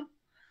view.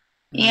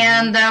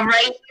 And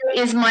right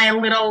here is my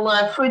little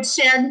fruit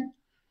shed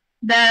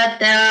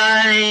that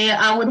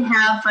I would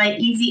have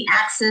easy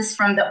access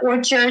from the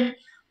orchard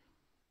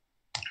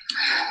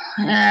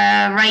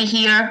right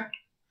here.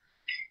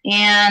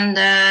 And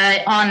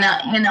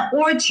in the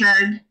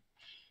orchard,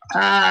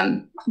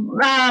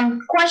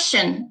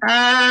 question,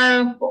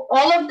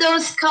 all of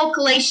those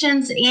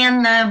calculations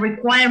and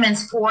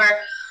requirements for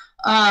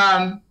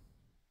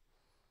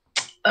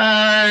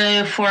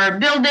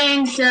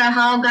buildings,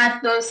 how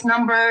got those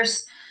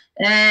numbers,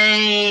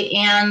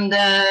 and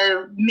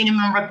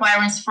minimum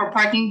requirements for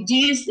parking. Do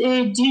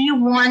you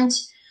want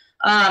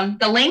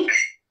the link,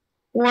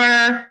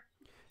 or?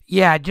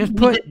 Yeah, just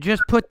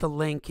put the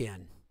link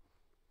in.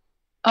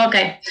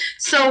 Okay,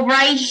 so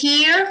right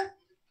here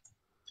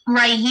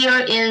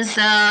is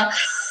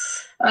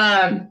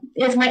my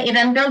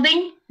event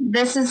building.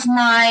 This is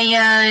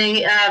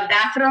my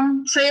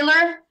bathroom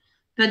trailer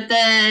with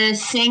the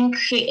sink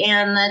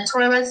and the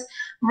toilets.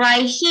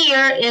 Right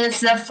here is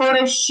the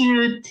photo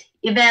shoot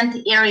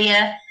event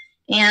area,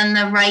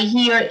 and right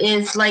here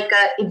is like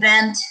a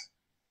event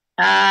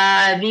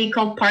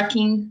vehicle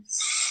parking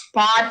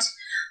spot,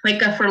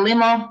 like for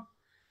limo.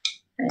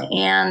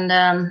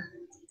 And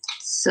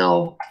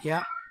so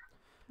yeah,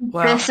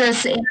 well, this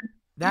is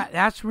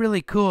that's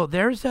really cool.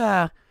 There's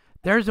a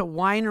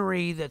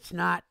winery that's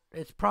not.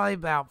 It's probably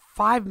about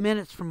 5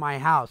 minutes from my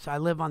house. I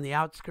live on the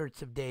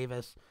outskirts of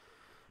Davis,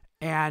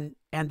 and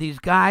these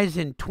guys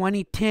in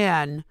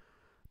 2010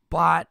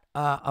 bought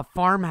a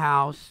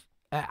farmhouse.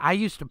 I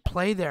used to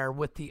play there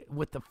with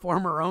the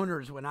former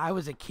owners when I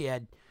was a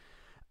kid,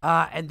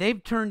 and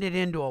they've turned it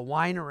into a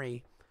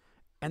winery,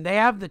 and they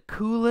have the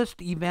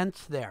coolest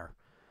events there.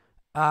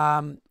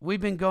 We've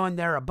been going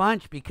there a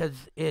bunch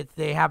because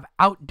they have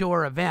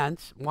outdoor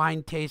events,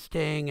 wine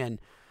tasting,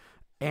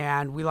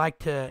 and we like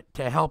to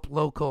help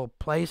local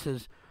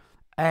places.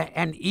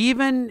 And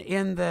even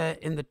in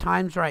the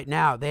times right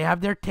now, they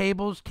have their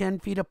tables 10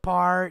 feet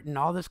apart and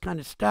all this kind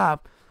of stuff.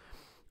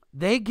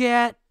 They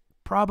get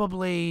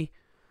probably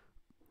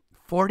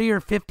 40 or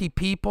 50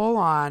 people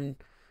on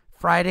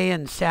Friday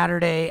and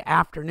Saturday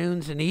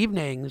afternoons and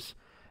evenings.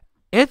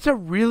 It's a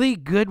really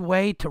good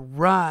way to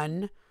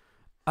run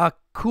a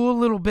cool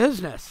little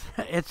business.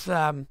 It's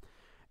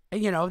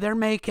they're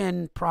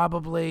making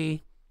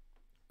probably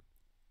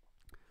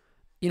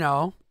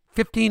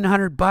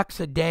 $1,500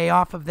 a day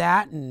off of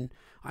that, and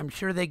I'm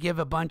sure they give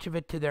a bunch of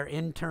it to their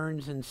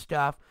interns and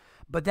stuff.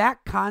 But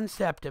that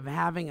concept of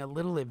having a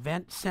little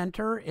event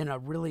center in a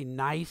really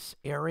nice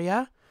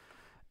area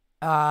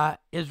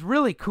is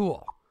really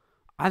cool.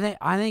 I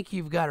think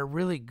you've got a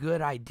really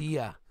good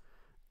idea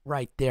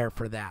right there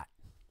for that.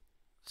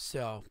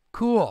 So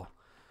cool.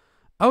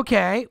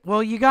 Okay,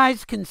 well you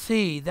guys can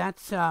see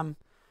that's you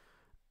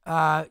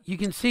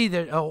can see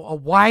that a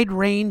wide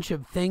range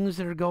of things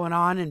that are going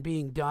on and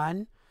being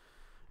done.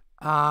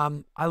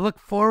 I look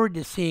forward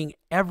to seeing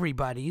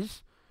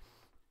everybody's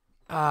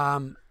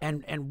and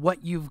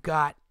what you've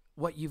got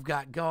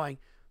going.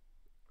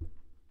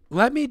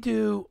 Let me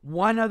do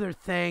one other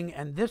thing,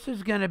 and this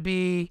is going to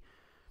be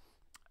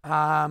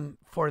and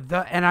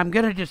I'm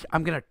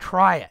gonna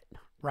try it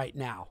right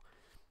now.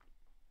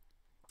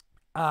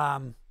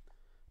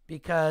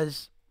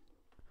 Because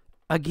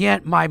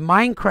again, my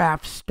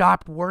Minecraft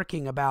stopped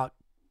working about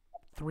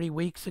 3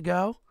 weeks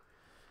ago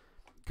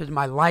because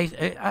my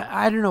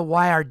I don't know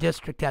why our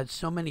district had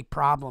so many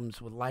problems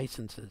with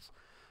licenses,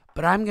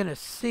 but I'm gonna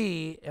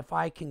see if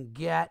I can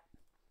get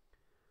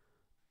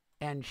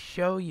and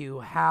show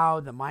you how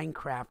the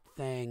Minecraft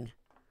thing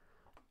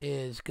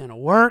is gonna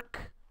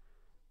work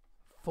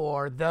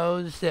for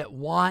those that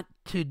want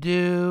to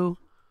do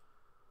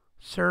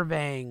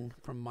surveying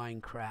from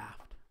Minecraft.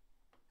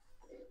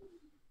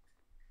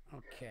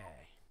 Okay.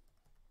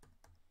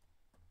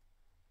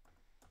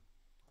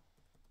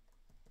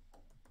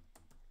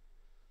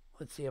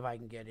 Let's see if I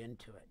can get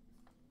into it.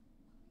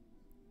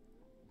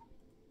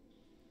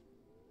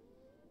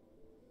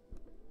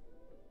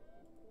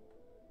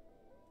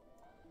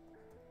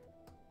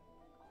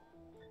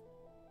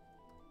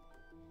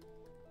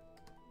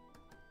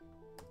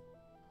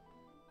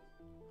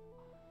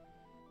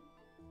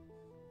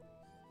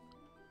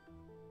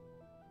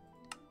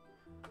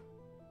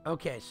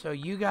 Okay, so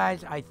you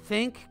guys, I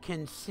think,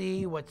 can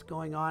see what's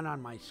going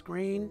on my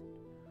screen.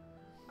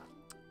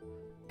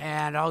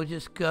 And I'll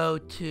just go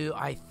to,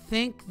 I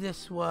think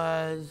this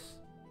was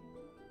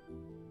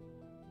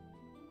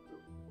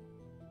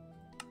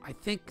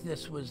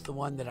the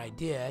one that I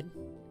did.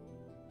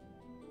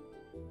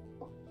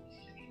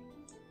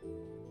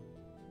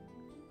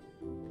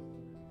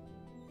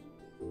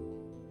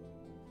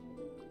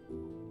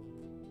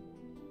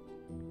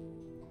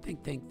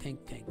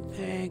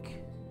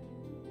 Think.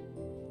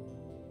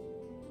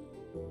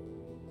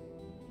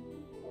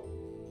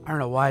 I don't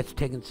know why it's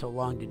taking so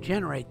long to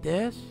generate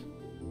this.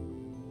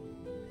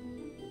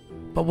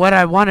 But what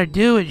I want to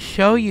do is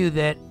show you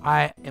that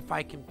if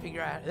I can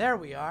figure out, there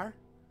we are.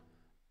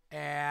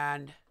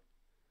 And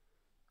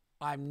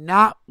I'm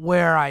not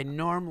where I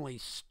normally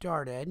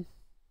started.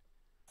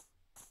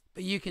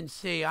 But you can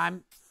see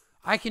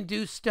I can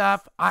do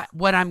stuff.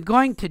 What I'm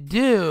going to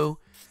do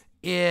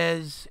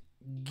is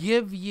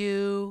give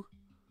you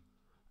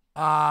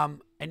an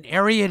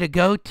area to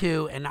go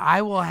to, and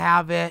I will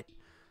have it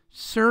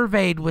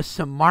surveyed with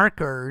some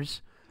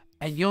markers,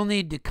 and you'll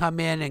need to come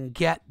in and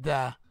get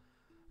the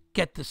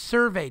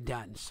survey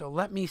done. So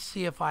let me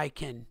see if I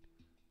can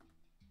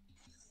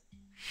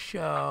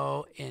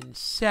show in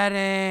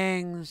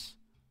settings.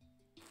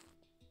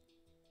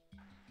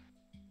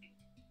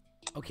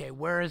 Okay,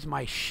 where is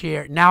my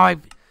share? Now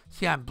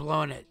I'm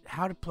blowing it.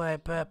 How to play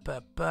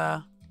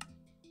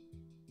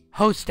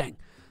hosting.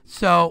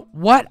 So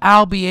what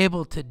I'll be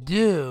able to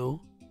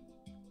do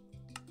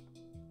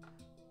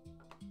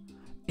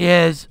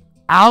is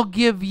I'll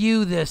give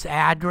you this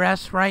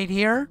address right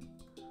here,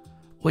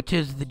 which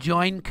is the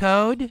join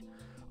code,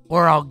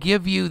 or I'll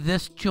give you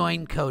this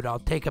join code. I'll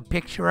take a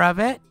picture of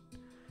it,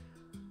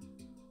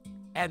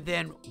 and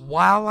then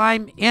while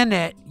I'm in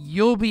it,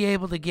 you'll be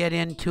able to get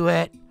into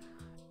it,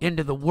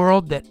 into the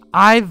world that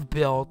I've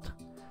built,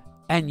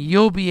 and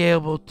you'll be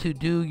able to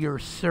do your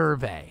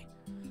survey.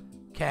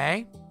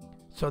 Okay?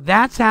 So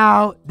that's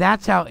how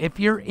if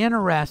you're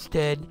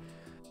interested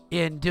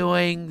in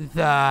doing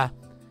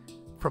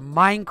from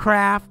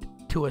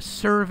Minecraft to a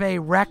survey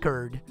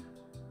record,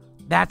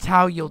 that's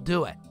how you'll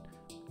do it.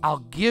 I'll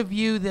give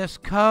you this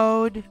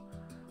code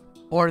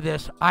or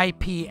this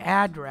IP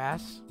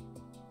address.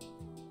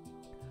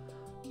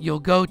 You'll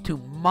go to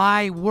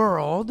my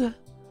world,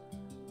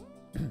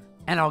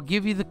 and I'll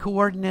give you the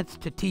coordinates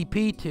to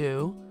TP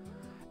to,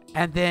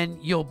 and then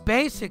you'll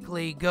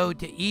basically go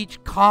to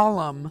each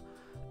column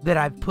that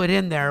I've put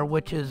in there,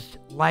 which is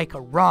like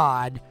a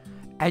rod,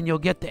 and you'll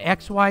get the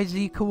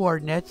XYZ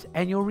coordinates,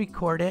 and you'll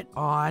record it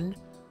on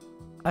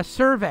a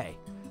survey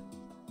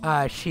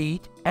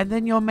sheet, and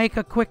then you'll make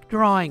a quick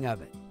drawing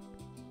of it.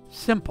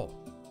 Simple,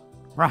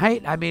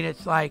 right? I mean,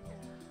 it's like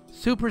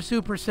super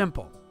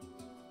simple.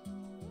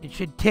 It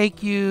should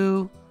take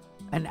you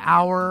an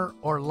hour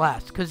or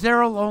less, because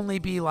there'll only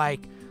be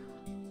like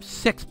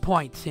 6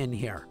 points in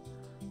here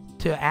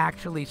to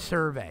actually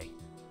survey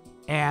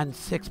and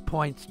 6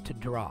 points to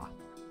draw.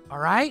 All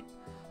right?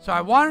 So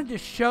I wanted to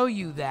show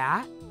you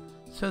that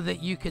so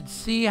that you could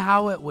see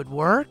how it would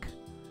work.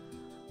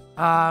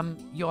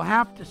 You'll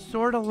have to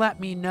sort of let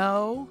me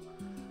know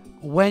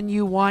when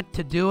you want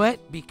to do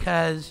it,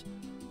 because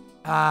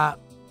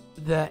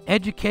the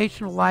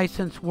educational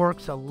license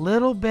works a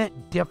little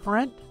bit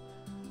different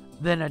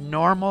than a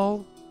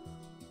normal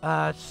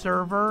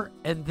server,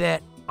 and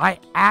that I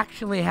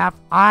actually have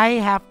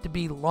to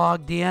be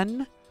logged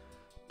in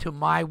to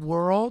my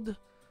world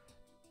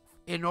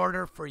in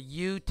order for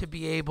you to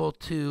be able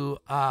to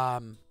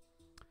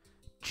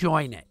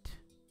join it.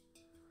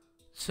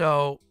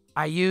 So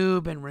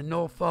Ayub and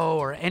Renulfo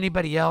or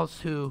anybody else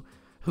who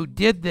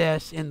did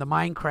this in the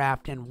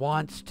Minecraft and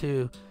wants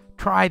to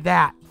try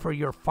that for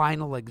your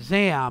final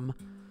exam,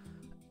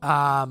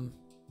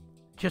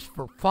 just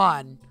for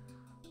fun,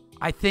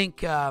 I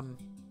think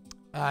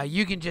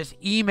you can just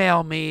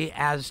email me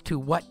as to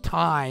what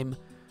time,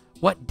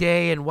 what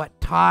day and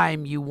what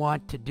time you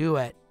want to do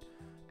it,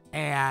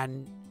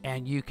 and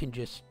you can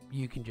just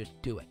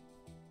do it.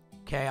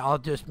 Okay, I'll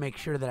just make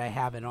sure that I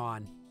have it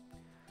on.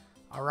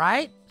 All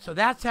right, so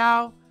that's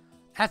how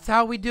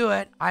we do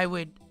it. I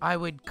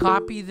would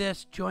copy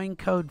this join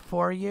code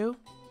for you.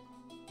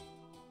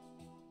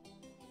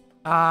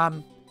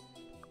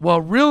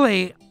 Well,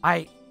 really,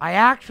 I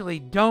actually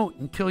don't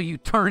until you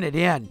turn it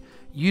in.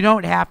 You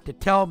don't have to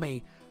tell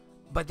me,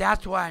 but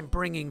that's why I'm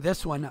bringing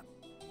this one up.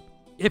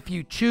 If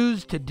you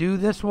choose to do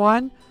this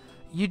one,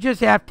 you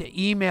just have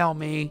to email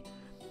me,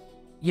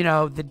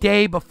 the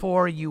day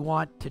before you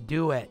want to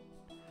do it.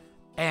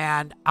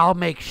 And I'll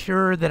make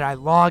sure that I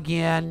log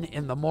in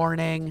the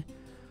morning,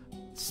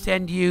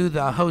 send you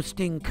the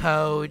hosting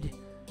code,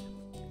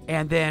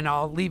 and then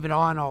I'll leave it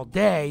on all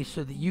day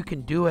so that you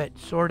can do it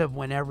sort of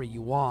whenever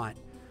you want.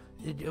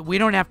 We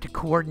don't have to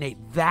coordinate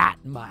that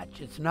much.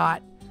 It's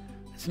not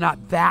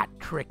that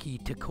tricky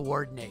to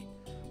coordinate.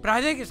 But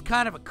I think it's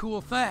kind of a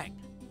cool thing,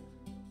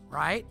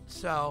 right?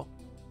 So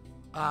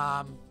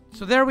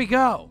there we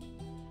go.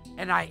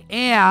 And I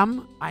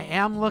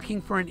am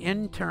looking for an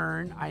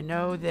intern. I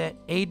know that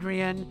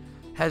Adrian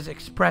has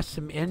expressed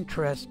some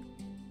interest.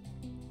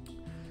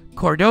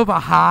 Cordova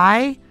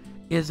High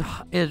is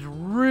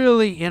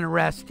really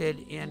interested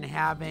in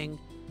having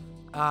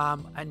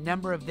a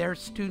number of their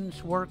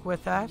students work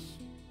with us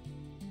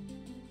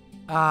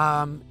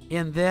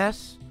in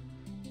this.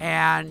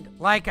 And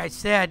like I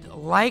said,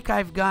 like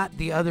I've got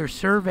the other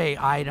survey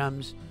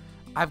items,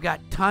 I've got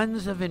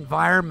tons of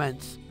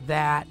environments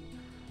that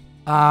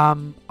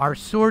are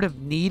sort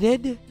of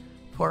needed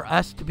for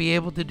us to be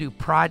able to do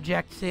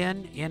projects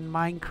in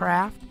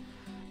Minecraft.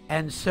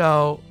 And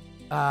so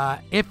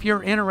if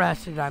you're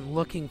interested, I'm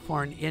looking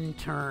for an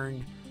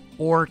intern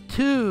or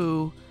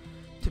two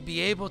to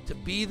be able to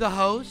be the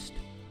host,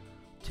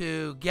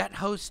 to get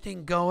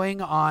hosting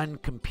going on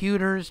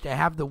computers, to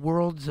have the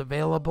worlds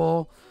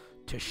available,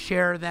 to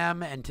share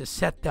them and to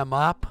set them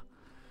up,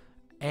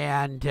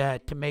 and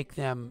to make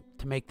them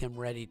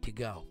ready to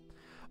go.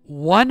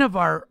 One of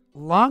our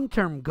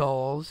long-term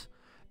goals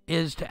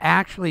is to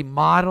actually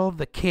model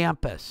the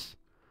campus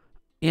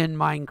in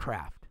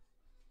Minecraft,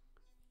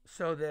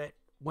 so that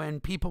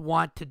when people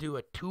want to do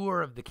a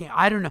tour of the campus,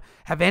 I don't know,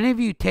 have any of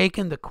you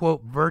taken the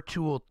quote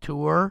virtual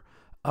tour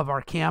of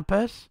our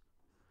campus?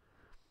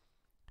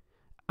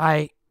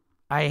 I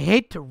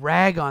hate to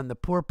rag on the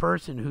poor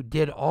person who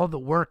did all the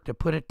work to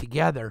put it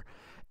together.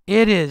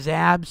 It is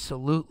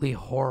absolutely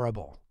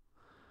horrible.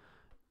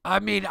 I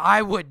mean,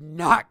 I would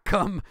not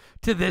come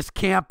to this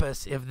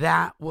campus if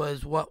that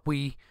was what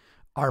we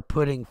are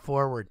putting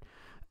forward.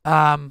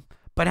 But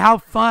how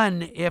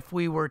fun if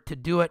we were to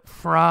do it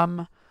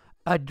from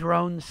a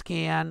drone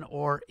scan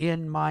or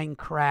in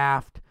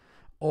Minecraft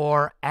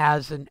or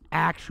as an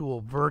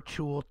actual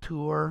virtual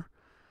tour.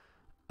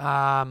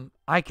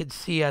 I could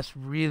see us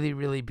really,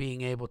 really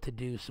being able to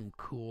do some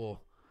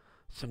cool,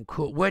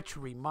 which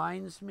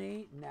reminds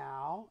me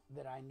now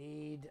that I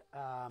need,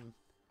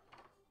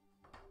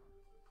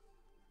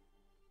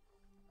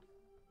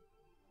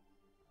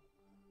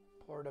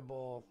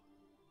 portable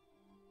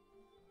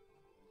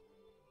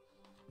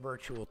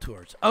virtual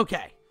tours.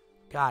 Okay,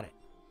 got it.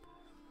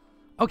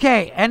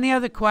 Okay, any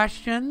other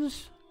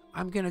questions?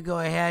 I'm going to go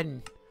ahead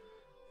and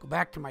go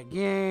back to my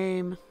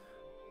game.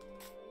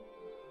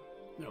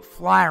 I'm going to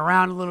fly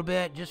around a little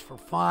bit just for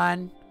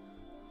fun.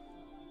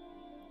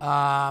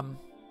 I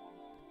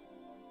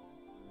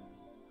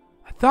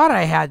thought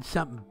I had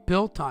something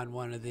built on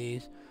one of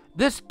these.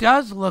 This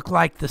does look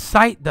like the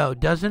site, though,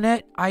 doesn't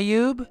it,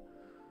 Ayub?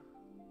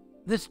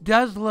 This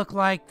does look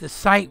like the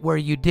site where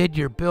you did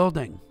your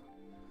building.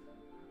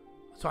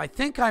 So I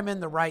think I'm in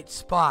the right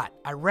spot.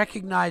 I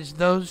recognize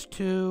those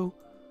two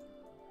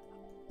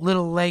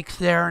little lakes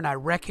there, and I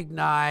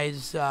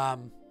recognize, I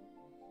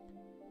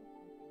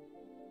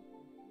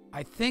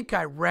think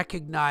I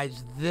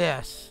recognize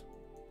this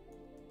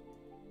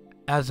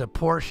as a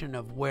portion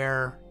of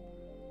where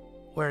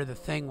the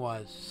thing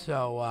was.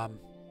 So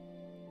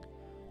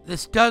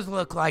this does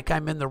look like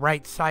I'm in the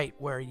right site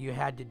where you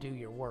had to do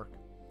your work.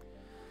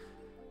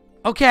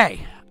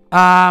 Okay.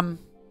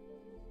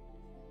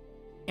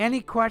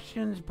 Any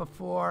questions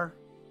before?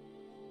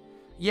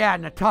 Yeah,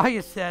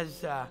 Natalia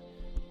says,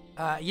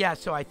 yeah,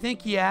 so I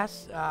think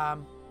yes.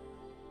 So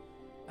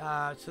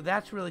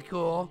that's really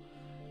cool.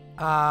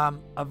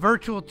 A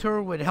virtual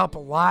tour would help a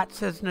lot,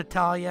 says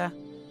Natalia.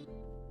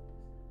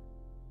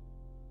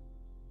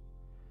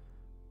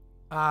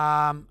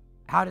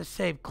 How to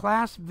save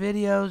class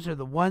videos or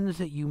the ones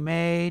that you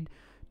made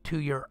to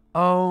your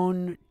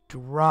own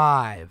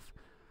drive.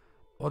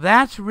 Well,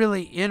 that's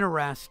really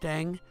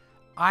interesting.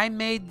 I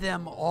made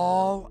them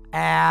all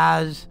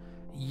as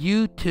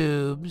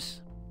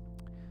YouTubes.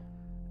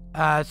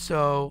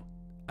 So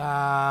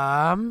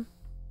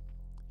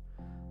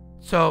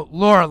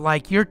Laura,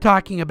 like you're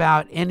talking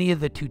about any of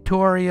the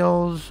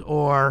tutorials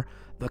or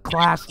the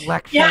class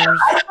lectures? Yeah,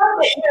 I thought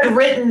that you had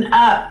written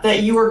up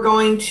that you were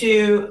going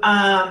to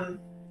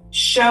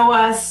show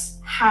us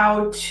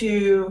how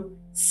to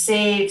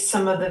save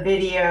some of the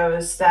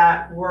videos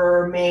that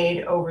were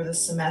made over the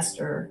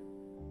semester.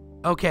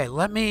 Okay,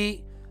 let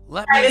me.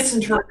 I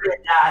misinterpreted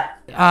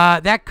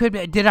that. That could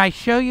be. Did I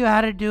show you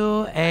how to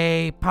do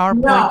a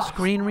PowerPoint No.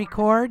 screen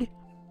record?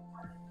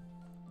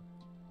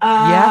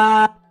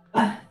 I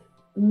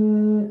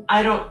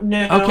don't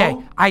know. Okay,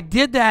 I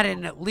did that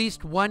in at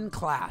least one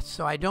class,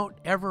 so I don't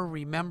ever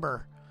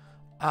remember.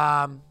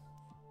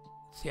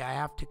 See, I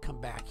have to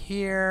come back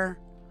here.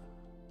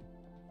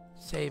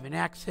 Save and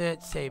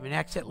exit, save and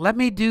exit. Let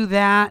me do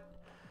that.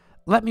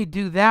 Let me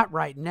do that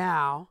right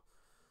now.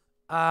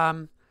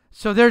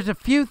 So there's a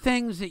few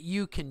things that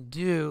you can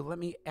do. Let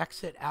me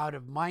exit out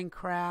of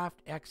Minecraft.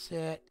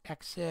 Exit,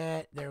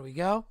 exit. There we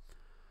go.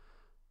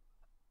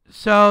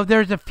 So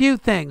there's a few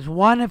things.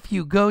 One, if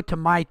you go to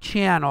my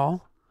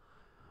channel,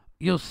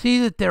 you'll see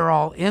that they're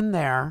all in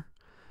there.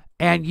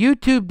 And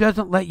YouTube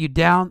doesn't let you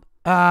down.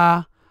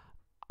 I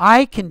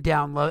can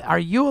download. Are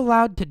you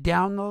allowed to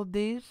download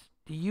these?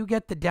 Do you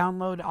get the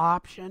download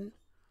option?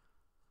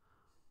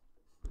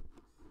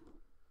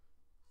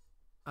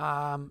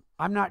 I'm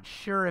not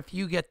sure if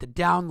you get the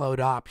download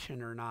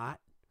option or not.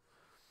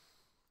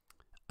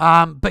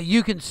 But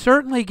you can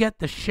certainly get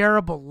the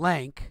shareable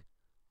link.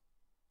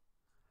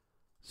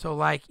 So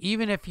like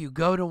even if you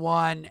go to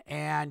one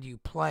and you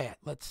play it,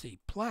 let's see,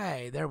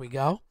 play, there we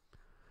go.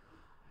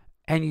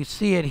 And you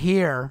see it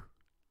here.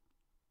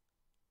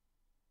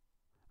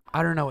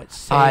 I don't know what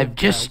saved. I've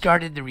just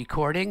started the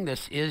recording.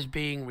 This is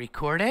being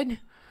recorded.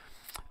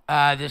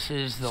 This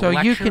is the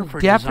lecture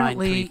for Design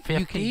 350.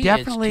 You can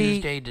definitely it's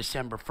Tuesday,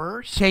 December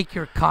 1st. Take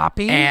your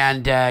copies.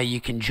 And you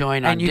can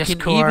join on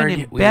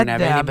Discord. We don't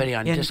have anybody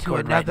on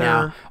Discord right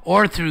now.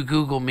 Or through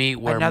Google Meet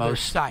where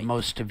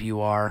most of you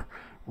are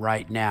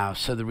right now.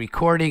 So the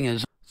recording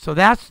is... So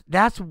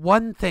that's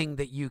one thing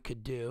that you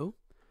could do.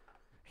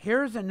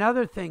 Here's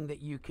another thing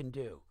that you can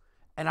do.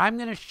 And I'm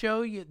going to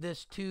show you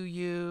this to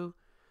you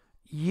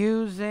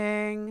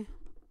using...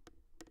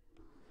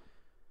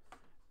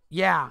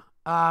 Yeah.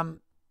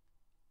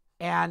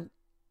 And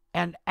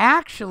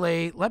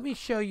actually, let me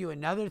show you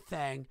another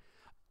thing.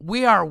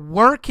 We are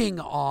working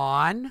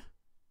on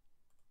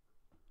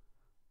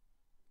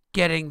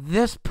getting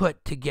this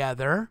put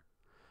together,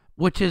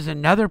 which is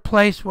another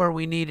place where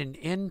we need an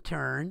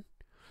intern.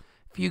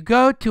 If you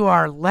go to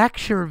our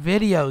lecture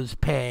videos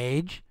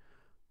page,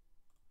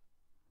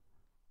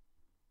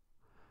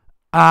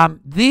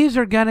 these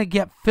are going to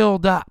get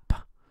filled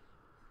up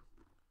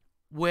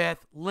with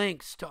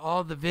links to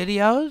all the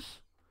videos.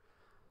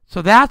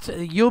 So that's,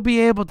 you'll be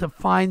able to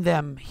find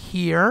them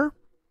here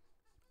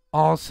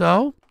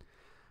also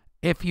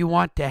if you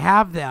want to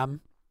have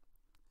them.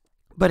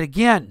 But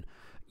again,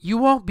 you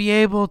won't be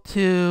able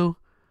to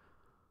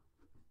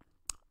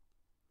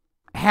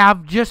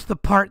have just the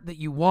part that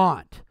you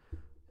want.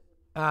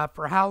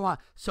 For how long?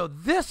 So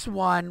this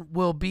one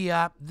will be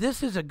up.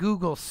 This is a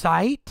Google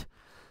site.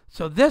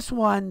 So this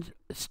one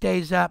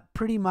stays up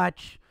pretty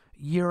much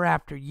year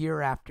after year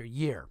after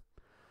year.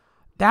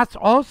 That's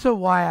also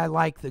why I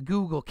like the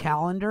Google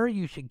Calendar.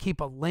 You should keep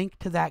a link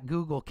to that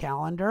Google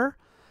Calendar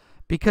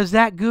because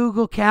that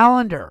Google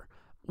Calendar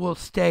will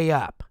stay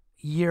up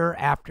year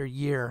after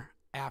year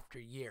after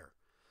year.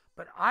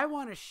 But I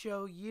want to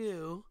show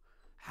you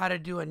how to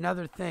do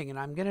another thing, and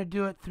I'm going to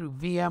do it through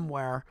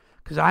VMware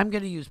because I'm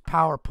going to use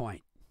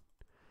PowerPoint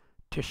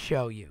to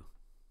show you.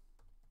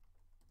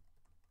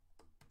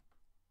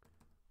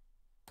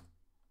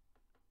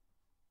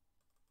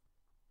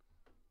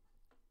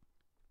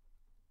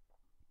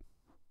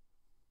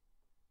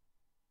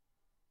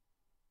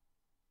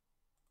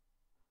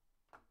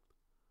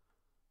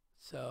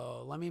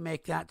 So let me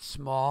make that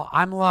small.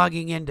 I'm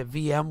logging into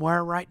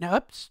VMware right now.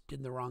 Oops,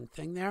 did the wrong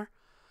thing there.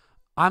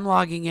 I'm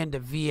logging into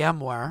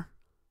VMware.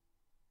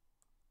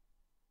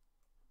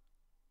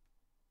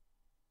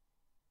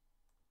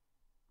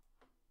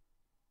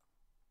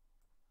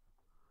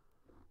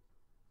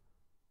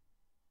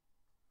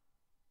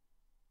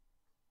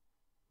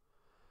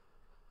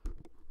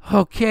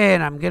 Okay,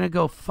 and I'm going to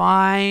go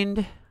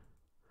find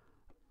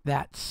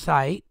that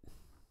site.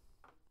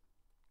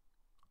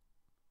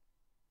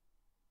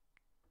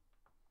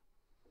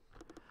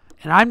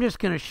 And I'm just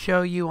going to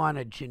show you on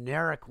a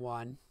generic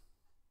one.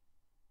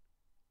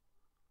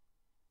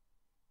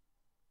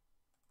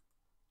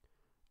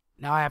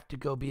 Now I have to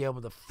go be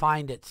able to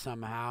find it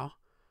somehow.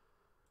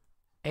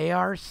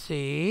 ARC,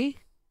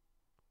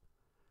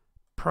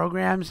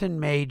 Programs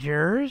and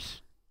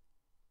Majors.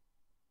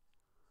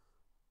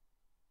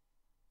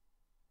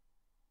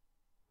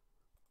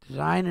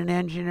 Design and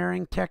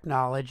engineering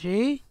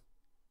technology.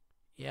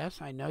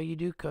 Yes, I know you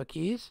do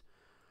cookies.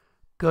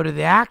 Go to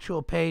the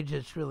actual page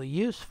that's really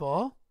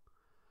useful.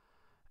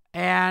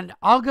 And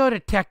I'll go to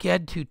Tech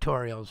Ed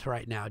tutorials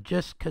right now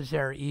just because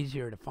they're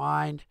easier to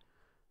find.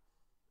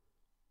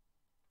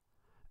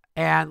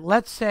 And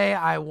let's say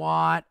I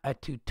want a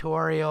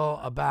tutorial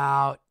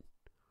about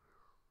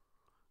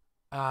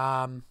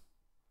how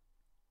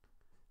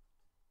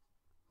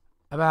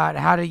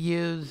to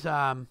use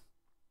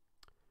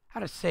how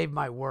to save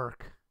my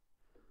work.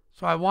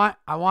 So I want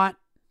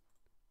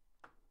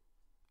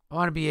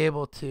to be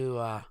able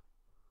to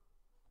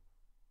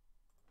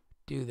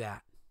do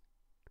that.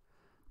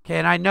 Okay,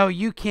 and I know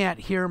you can't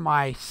hear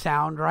my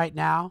sound right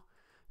now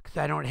because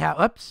I don't have,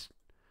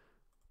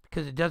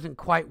 because it doesn't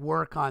quite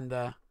work on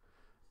the,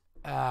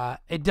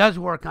 it does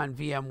work on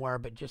VMware,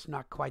 but just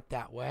not quite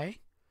that way.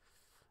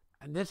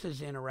 And this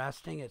is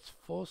interesting. It's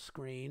full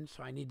screen,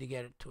 so I need to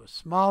get it to a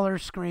smaller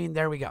screen.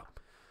 There we go.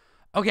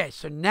 Okay,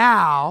 so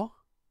now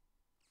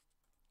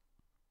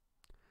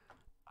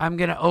I'm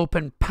going to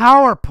open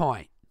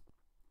PowerPoint.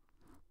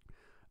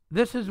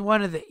 This is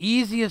one of the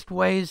easiest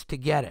ways to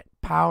get it,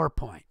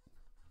 PowerPoint.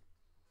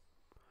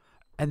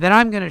 And then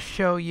I'm going to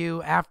show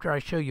you, after I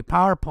show you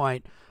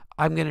PowerPoint,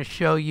 I'm going to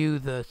show you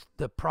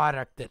the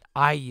product that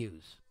I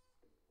use.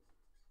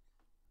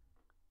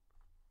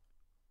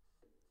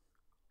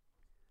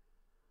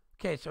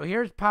 Okay, so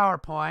here's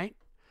PowerPoint,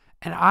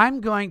 and I'm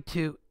going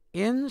to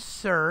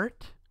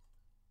insert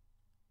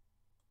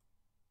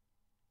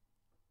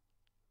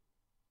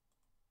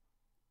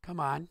come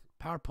on,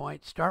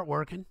 PowerPoint, start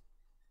working.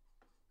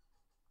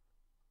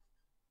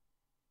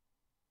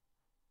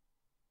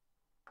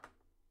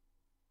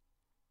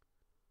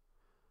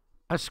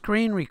 A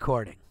screen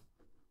recording.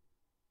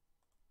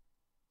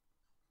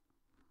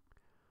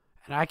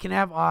 And I can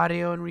have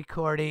audio and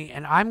recording,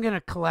 and I'm going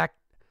to collect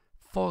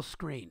full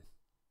screen.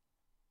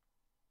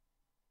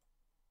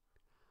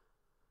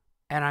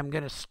 And I'm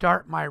going to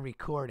start my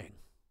recording.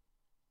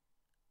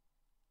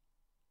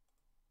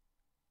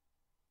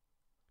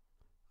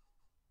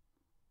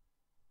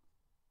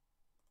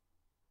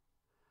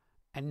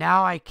 And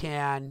now I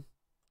can,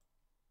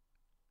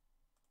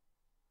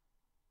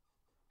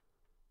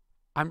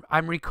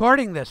 I'm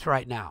recording this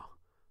right now.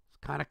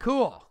 It's kind of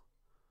cool.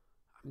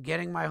 I'm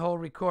getting my whole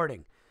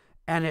recording.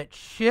 And it's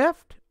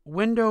Shift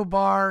window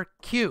bar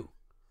Q.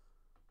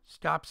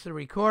 Stops the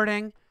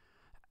recording.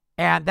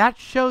 And that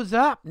shows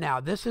up now.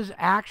 This is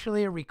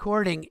actually a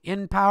recording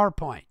in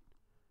PowerPoint.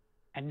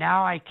 And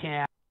now I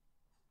can,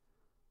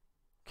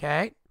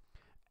 okay.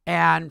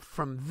 And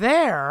from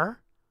there,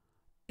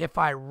 if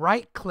I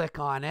right click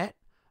on it,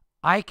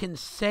 I can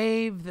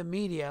save the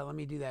media. Let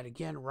me do that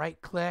again.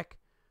 Right click.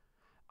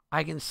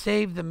 I can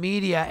save the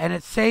media, and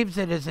it saves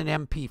it as an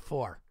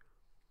MP4.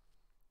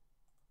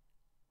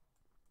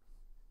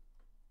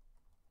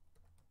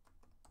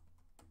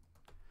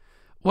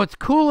 What's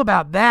cool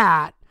about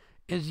that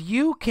is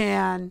you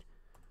can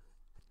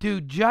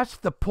do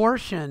just the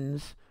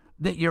portions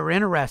that you're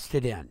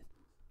interested in.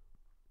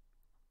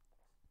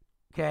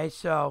 Okay,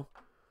 so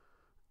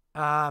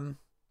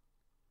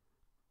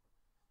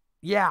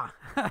yeah.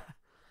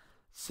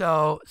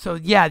 so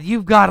yeah,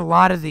 you've got a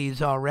lot of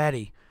these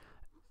already.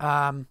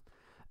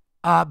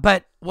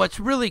 But what's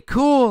really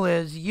cool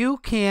is you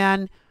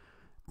can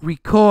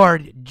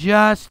record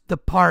just the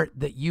part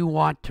that you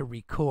want to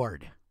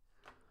record.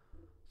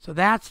 So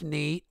that's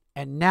neat.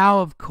 And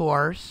now, of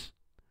course,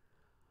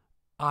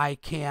 I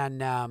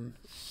can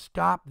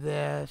stop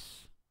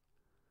this.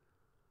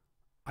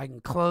 I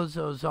can close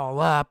those all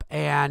up,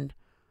 and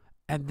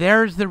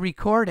there's the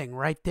recording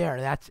right there.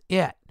 That's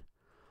it.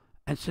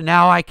 And so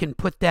now I can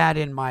put that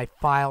in my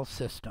file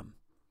system.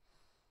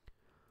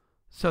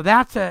 So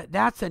that's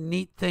a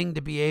neat thing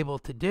to be able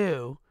to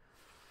do.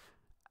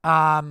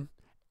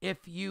 If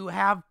you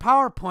have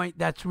PowerPoint,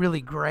 that's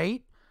really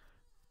great.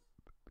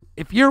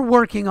 If you're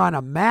working on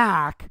a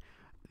Mac,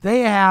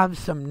 they have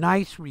some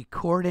nice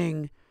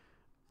recording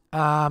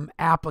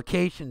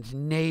applications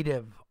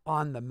native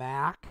on the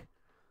Mac.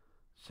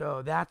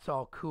 So that's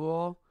all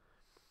cool.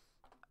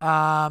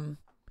 Another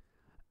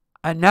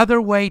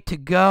way to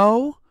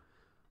go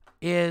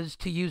is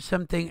to use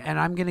something, and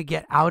I'm going to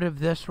get out of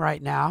this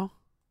right now.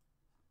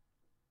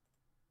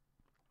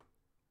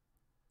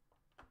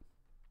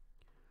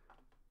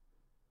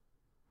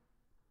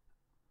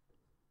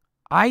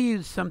 I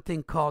use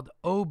something called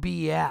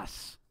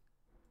OBS.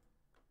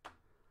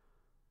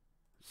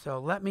 So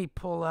let me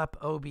pull up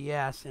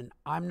OBS, and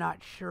I'm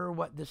not sure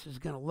what this is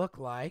going to look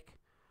like.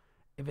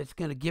 If it's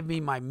going to give me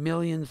my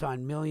millions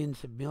on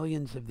millions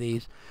of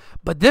these.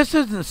 But this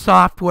is the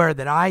software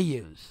that I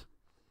use.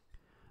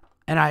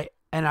 And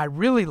I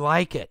really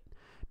like it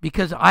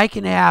because I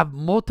can have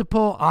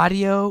multiple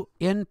audio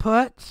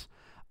inputs.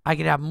 I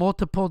can have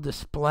multiple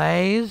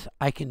displays.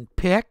 I can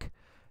pick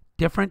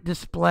different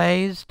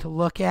displays to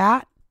look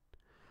at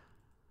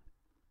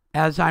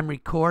as I'm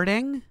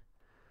recording.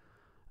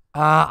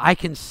 I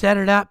can set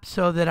it up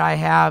so that I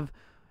have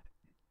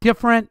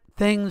different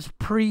things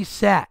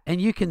preset.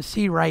 And you can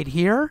see right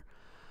here,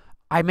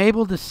 I'm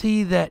able to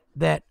see that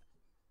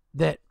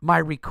my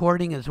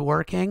recording is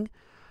working.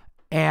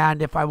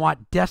 And if I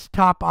want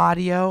desktop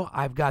audio,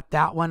 I've got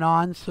that one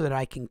on so that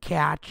I can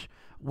catch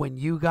when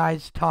you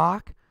guys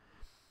talk.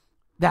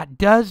 That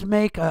does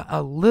make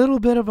a little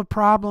bit of a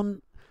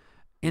problem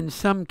in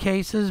some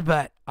cases,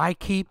 but I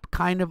keep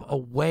kind of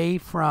away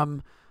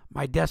from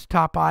my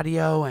desktop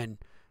audio and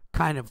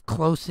kind of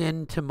close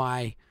into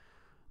my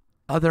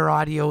other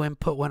audio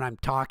input when I'm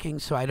talking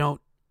so I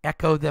don't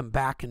echo them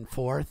back and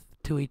forth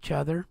to each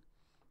other.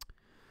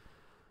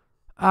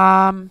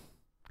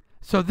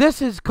 So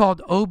this is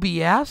called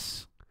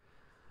OBS.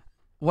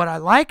 What I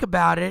like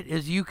about it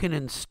is you can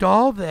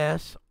install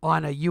this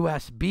on a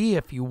USB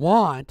if you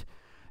want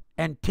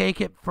and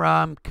take it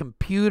from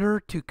computer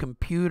to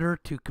computer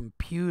to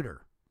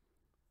computer.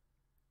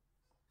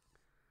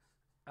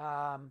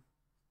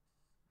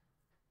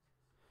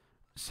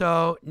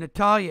 So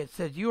Natalia, it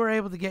says you were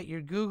able to get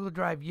your Google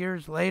Drive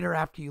years later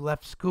after you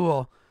left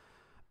school.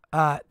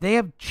 They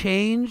have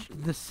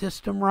changed the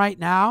system right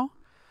now.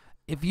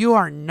 If you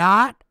are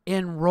not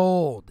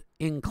enrolled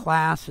in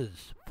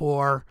classes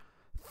for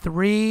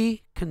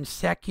 3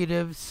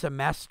 consecutive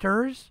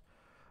semesters,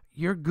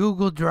 your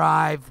Google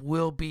Drive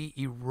will be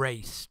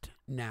erased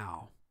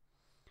now.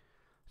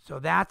 So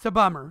that's a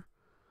bummer.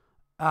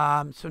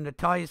 So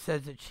Natalia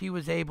says that she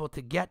was able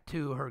to get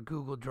to her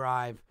Google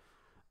Drive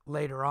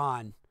later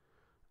on.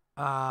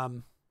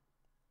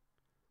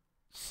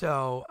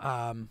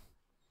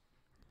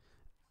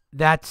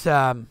 That's,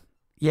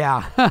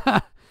 yeah.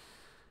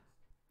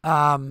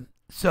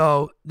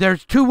 So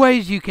there's 2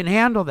 ways you can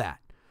handle that.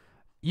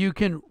 You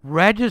can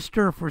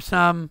register for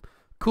some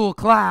cool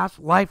class,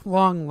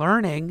 lifelong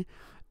learning,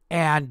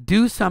 and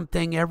do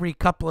something every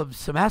couple of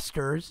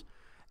semesters,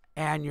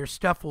 and your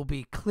stuff will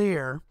be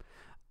clear.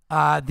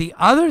 The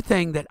other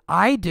thing that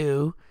I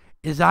do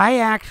is I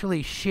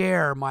actually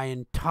share my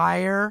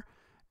entire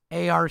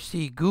ARC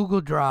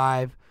Google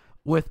Drive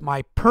with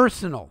my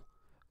personal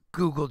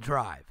Google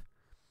Drive.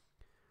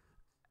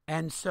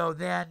 And so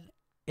then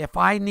if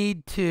I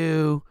need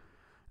to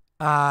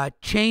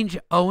change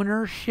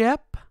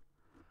ownership,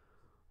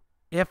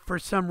 if for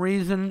some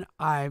reason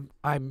I'm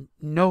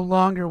no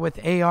longer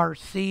with ARC,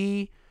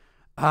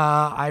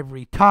 I've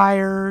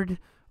retired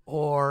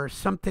or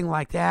something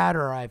like that,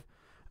 or I've,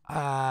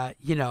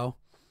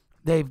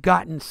 they've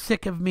gotten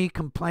sick of me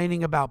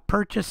complaining about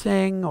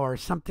purchasing or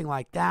something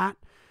like that,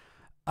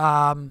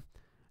 and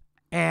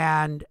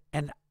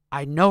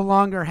I no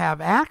longer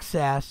have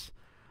access,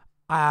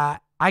 I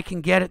can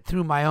get it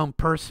through my own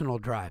personal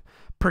drive.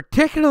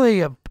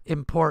 Particularly of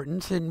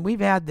importance, and we've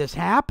had this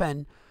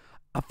happen,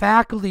 a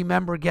faculty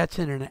member gets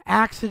in an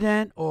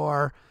accident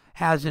or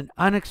has an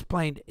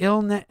unexpected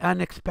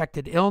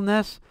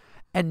illness,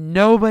 and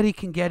nobody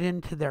can get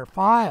into their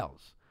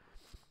files.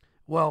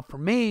 Well, for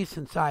me,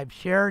 since I've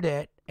shared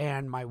it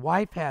and my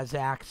wife has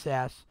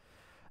access,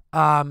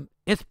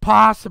 it's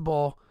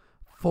possible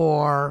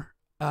for,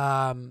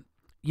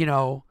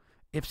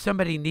 if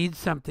somebody needs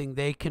something,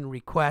 they can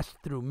request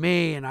through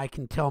me, and I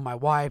can tell my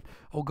wife,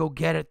 oh, go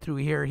get it through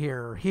here,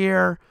 here, or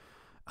here,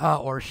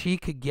 or she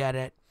could get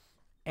it,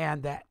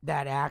 and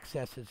that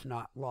access is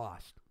not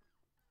lost.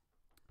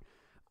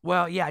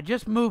 Well, yeah,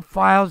 just move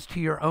files to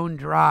your own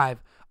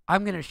drive.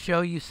 I'm going to show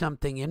you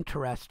something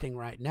interesting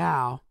right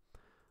now.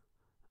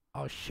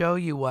 I'll show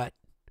you what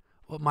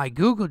my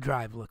Google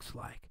Drive looks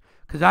like,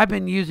 because I've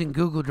been using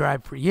Google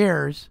Drive for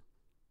years.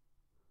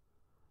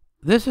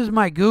 This is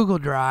my Google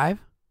Drive.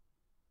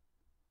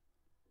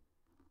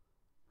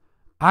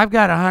 I've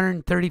got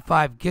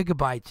 135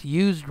 gigabytes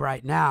used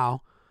right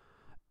now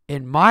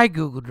in my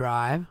Google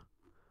Drive.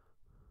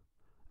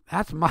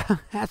 That's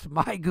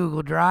my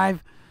Google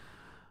Drive.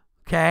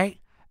 Okay.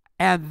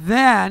 And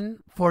then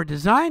for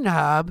Design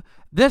Hub,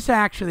 this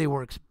actually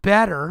works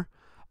better,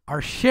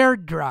 are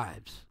shared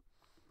drives.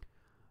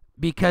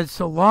 Because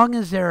so long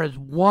as there is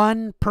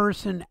one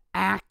person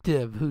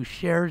active who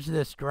shares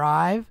this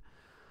drive,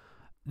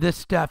 this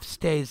stuff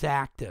stays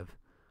active.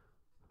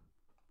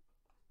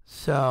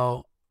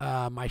 So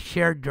my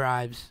shared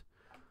drives,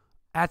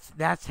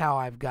 that's how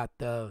I've got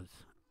those.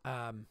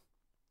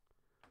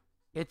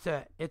 It's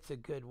a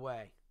good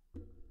way.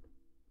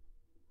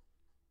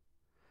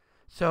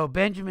 So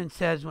Benjamin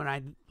says, when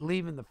I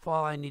leave in the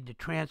fall, I need to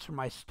transfer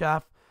my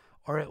stuff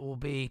or it will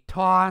be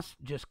tossed.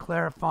 Just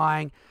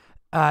clarifying.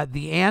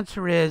 The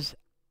answer is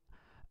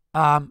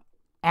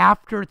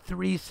after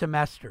 3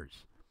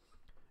 semesters.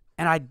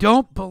 And I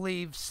don't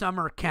believe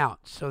summer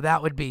counts. So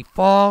that would be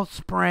fall,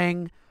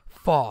 spring,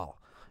 fall.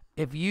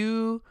 If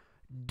you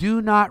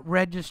do not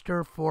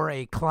register for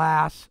a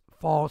class,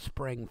 fall,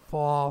 spring,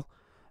 fall,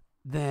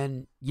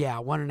 then yeah,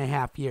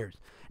 1.5 years.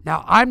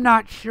 Now, I'm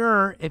not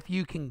sure if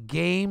you can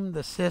game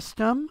the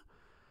system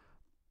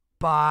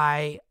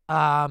by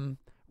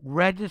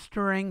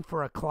registering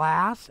for a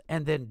class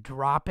and then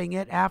dropping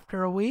it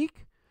after a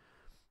week.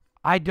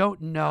 I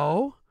don't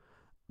know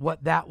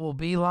what that will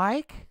be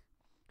like.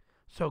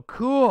 So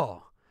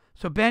cool.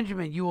 So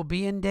Benjamin, you will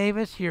be in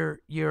Davis. You're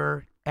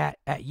at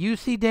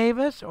UC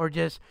Davis or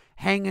just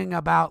hanging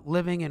about,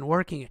 living and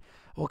working?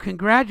 Well,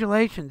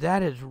 congratulations.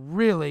 That is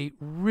really,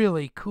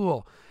 really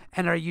cool.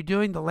 And are you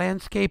doing the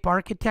landscape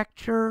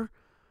architecture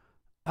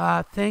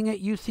thing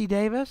at UC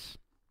Davis?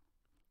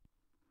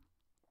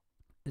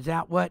 Is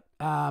that what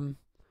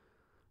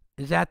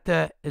is that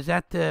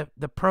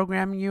the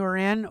program you are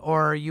in,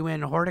 or are you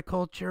in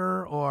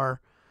horticulture,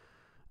 or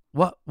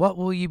what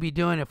will you be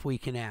doing if we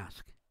can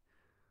ask?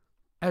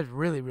 That's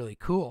really, really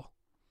cool.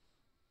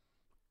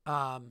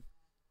 Um,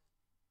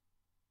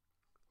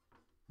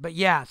 but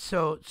yeah,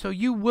 so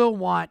you will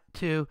want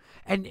to,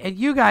 and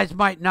you guys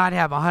might not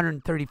have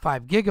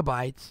 135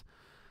 gigabytes.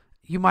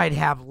 You might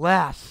have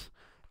less,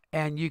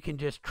 and you can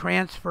just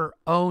transfer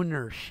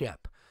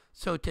ownership.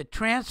 So to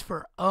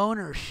transfer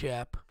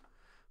ownership,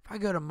 if I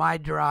go to my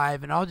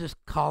drive and I'll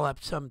just call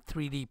up some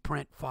 3D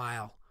print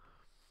file.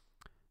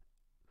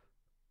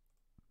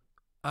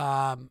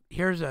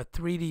 Here's a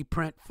 3D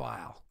print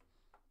file.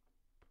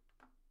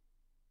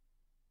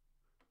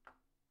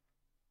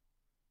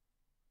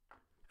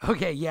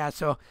 Okay, yeah,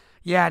 so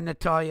yeah,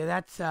 Natalia,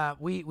 that's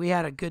we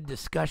had a good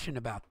discussion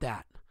about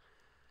that.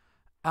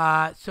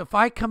 So if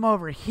I come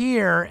over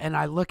here and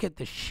I look at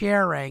the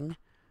sharing,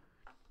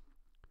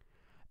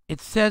 it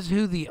says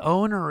who the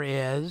owner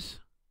is,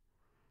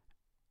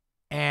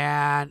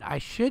 and I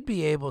should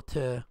be able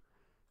to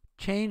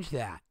change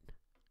that.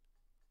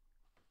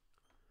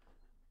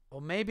 Well,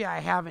 maybe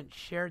I haven't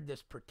shared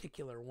this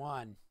particular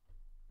one.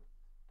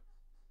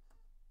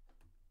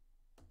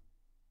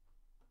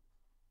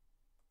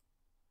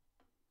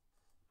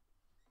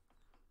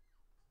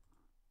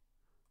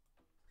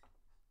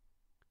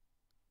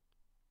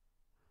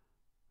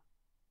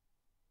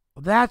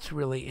 Well, that's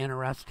really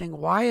interesting.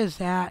 Why is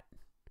that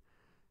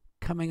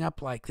coming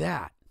up like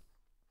that?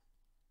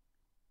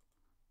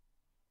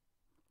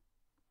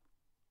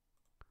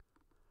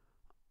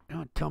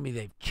 Don't tell me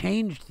they've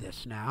changed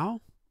this now.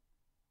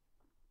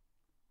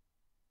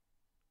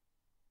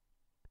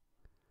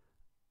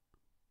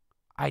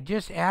 I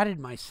just added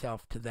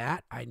myself to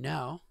that, I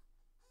know.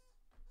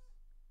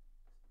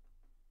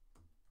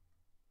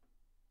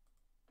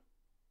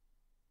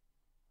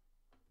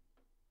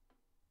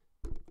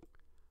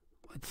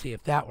 Let's see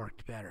if that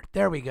worked better.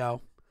 There we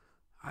go.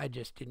 I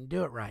just didn't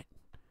do it right.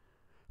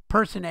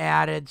 Person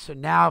added, so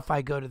now if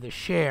I go to the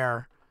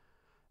share,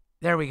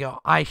 there we go.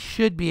 I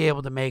should be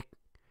able to make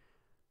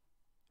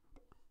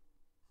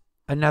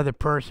another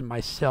person,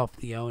 myself,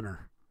 the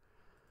owner.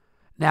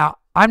 Now,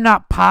 I'm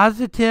not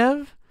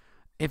positive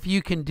if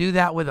you can do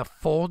that with a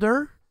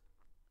folder.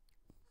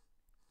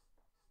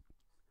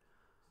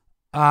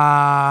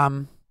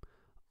 Let's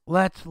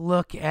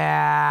look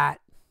at,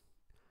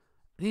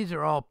 these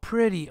are all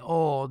pretty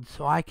old,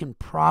 so I can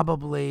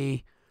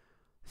probably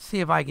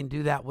see if I can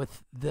do that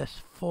with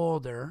this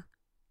folder.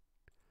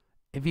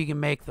 If you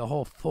can make the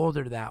whole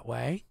folder that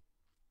way.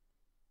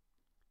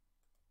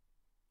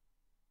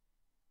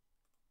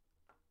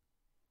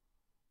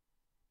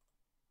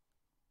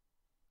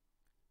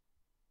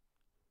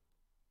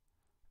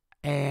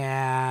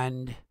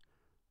 And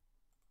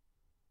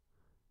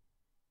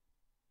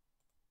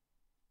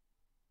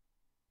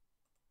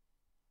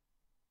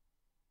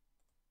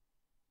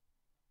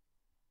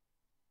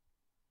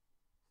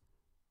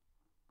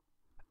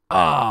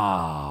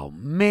oh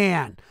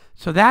man,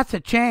 so that's a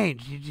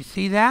change. Did you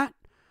see that?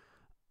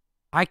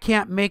 I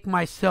can't make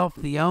myself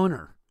the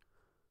owner.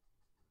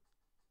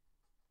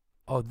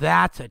 Oh,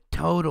 that's a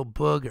total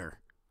booger.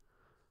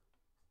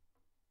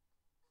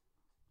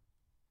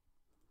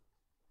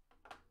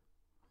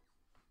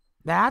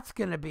 That's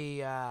gonna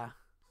be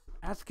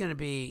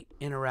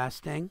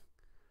interesting.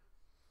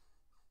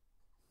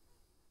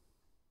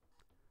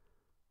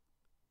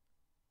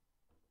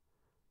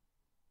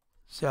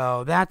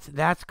 So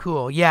that's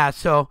cool. Yeah.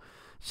 So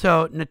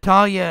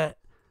Natalia,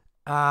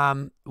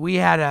 we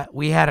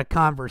had a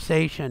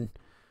conversation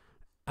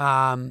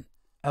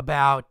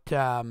about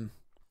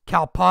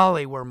Cal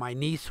Poly where my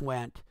niece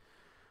went.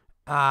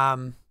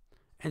 And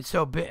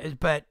so,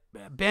 but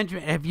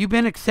Benjamin, have you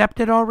been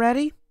accepted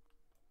already?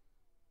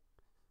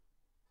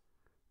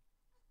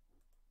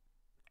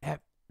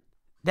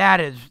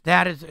 That is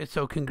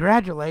so.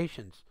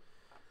 Congratulations.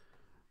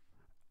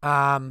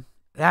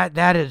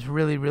 That is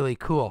really, really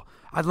cool.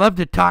 I'd love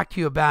to talk to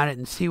you about it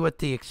and see what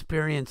the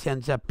experience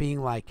ends up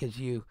being like as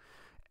you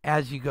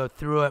go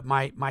through it.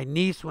 My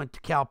niece went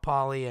to Cal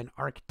Poly in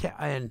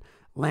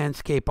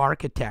landscape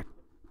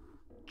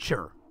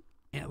architecture,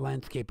 and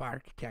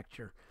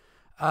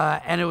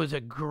it was a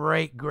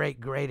great,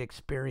 great, great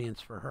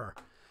experience for her.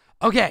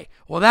 Okay,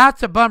 well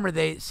that's a bummer.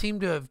 They seem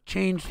to have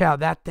changed how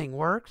that thing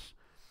works.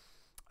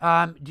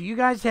 Do you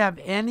guys have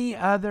any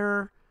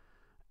other?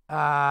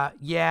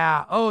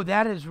 Yeah. Oh,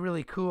 that is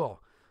really cool.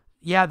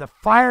 Yeah, the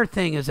fire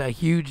thing is a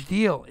huge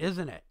deal,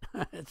 isn't it?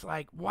 It's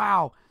like,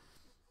 wow.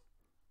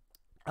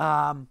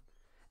 Um,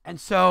 and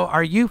so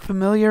are you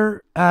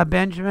familiar,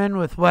 Benjamin,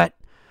 with what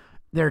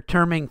they're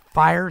terming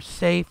fire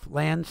safe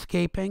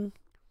landscaping?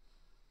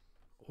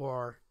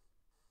 Or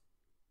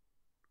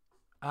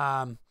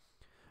um,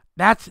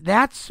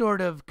 that's sort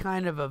of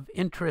kind of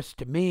interest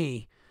to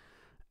me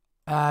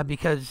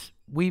because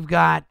we've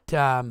got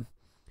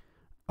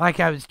like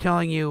I was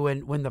telling you,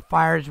 when the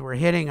fires were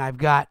hitting, I've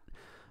got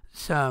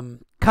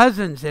some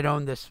cousins that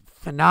own this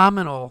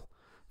phenomenal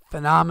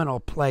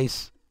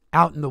place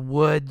out in the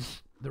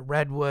woods, the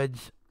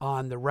redwoods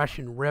on the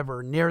Russian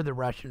River, near the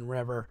Russian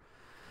River.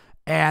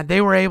 And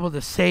they were able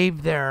to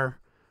save their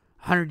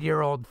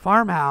 100-year-old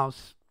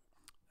farmhouse,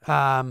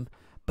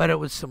 but it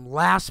was some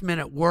last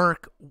minute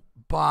work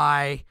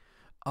by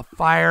a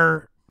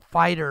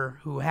firefighter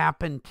who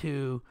happened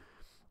to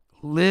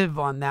live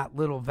on that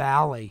little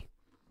valley.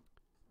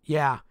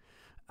 Yeah,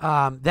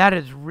 that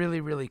is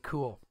really, really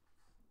cool.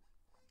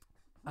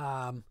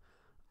 Um,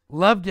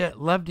 love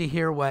to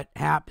hear what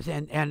happens,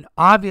 and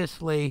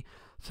obviously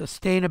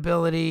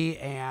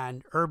sustainability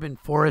and urban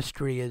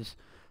forestry is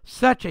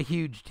such a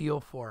huge deal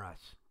for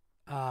us.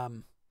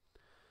 Um,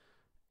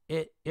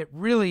 it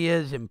really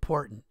is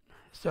important.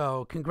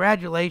 So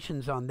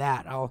congratulations on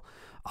that. I'll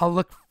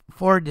look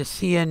forward to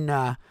seeing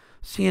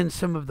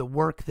some of the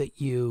work that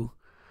you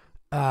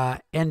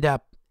end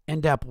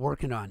up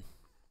working on.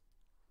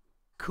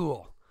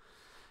 Cool.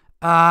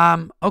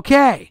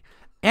 Okay.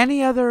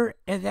 Any other?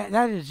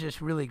 That is just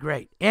really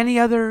great. Any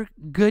other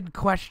good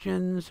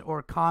questions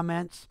or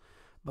comments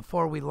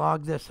before we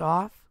log this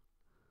off?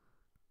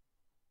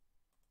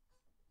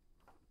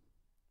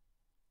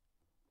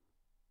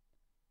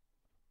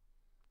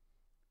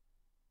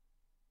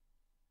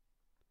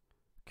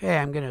 Okay,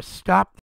 I'm going to stop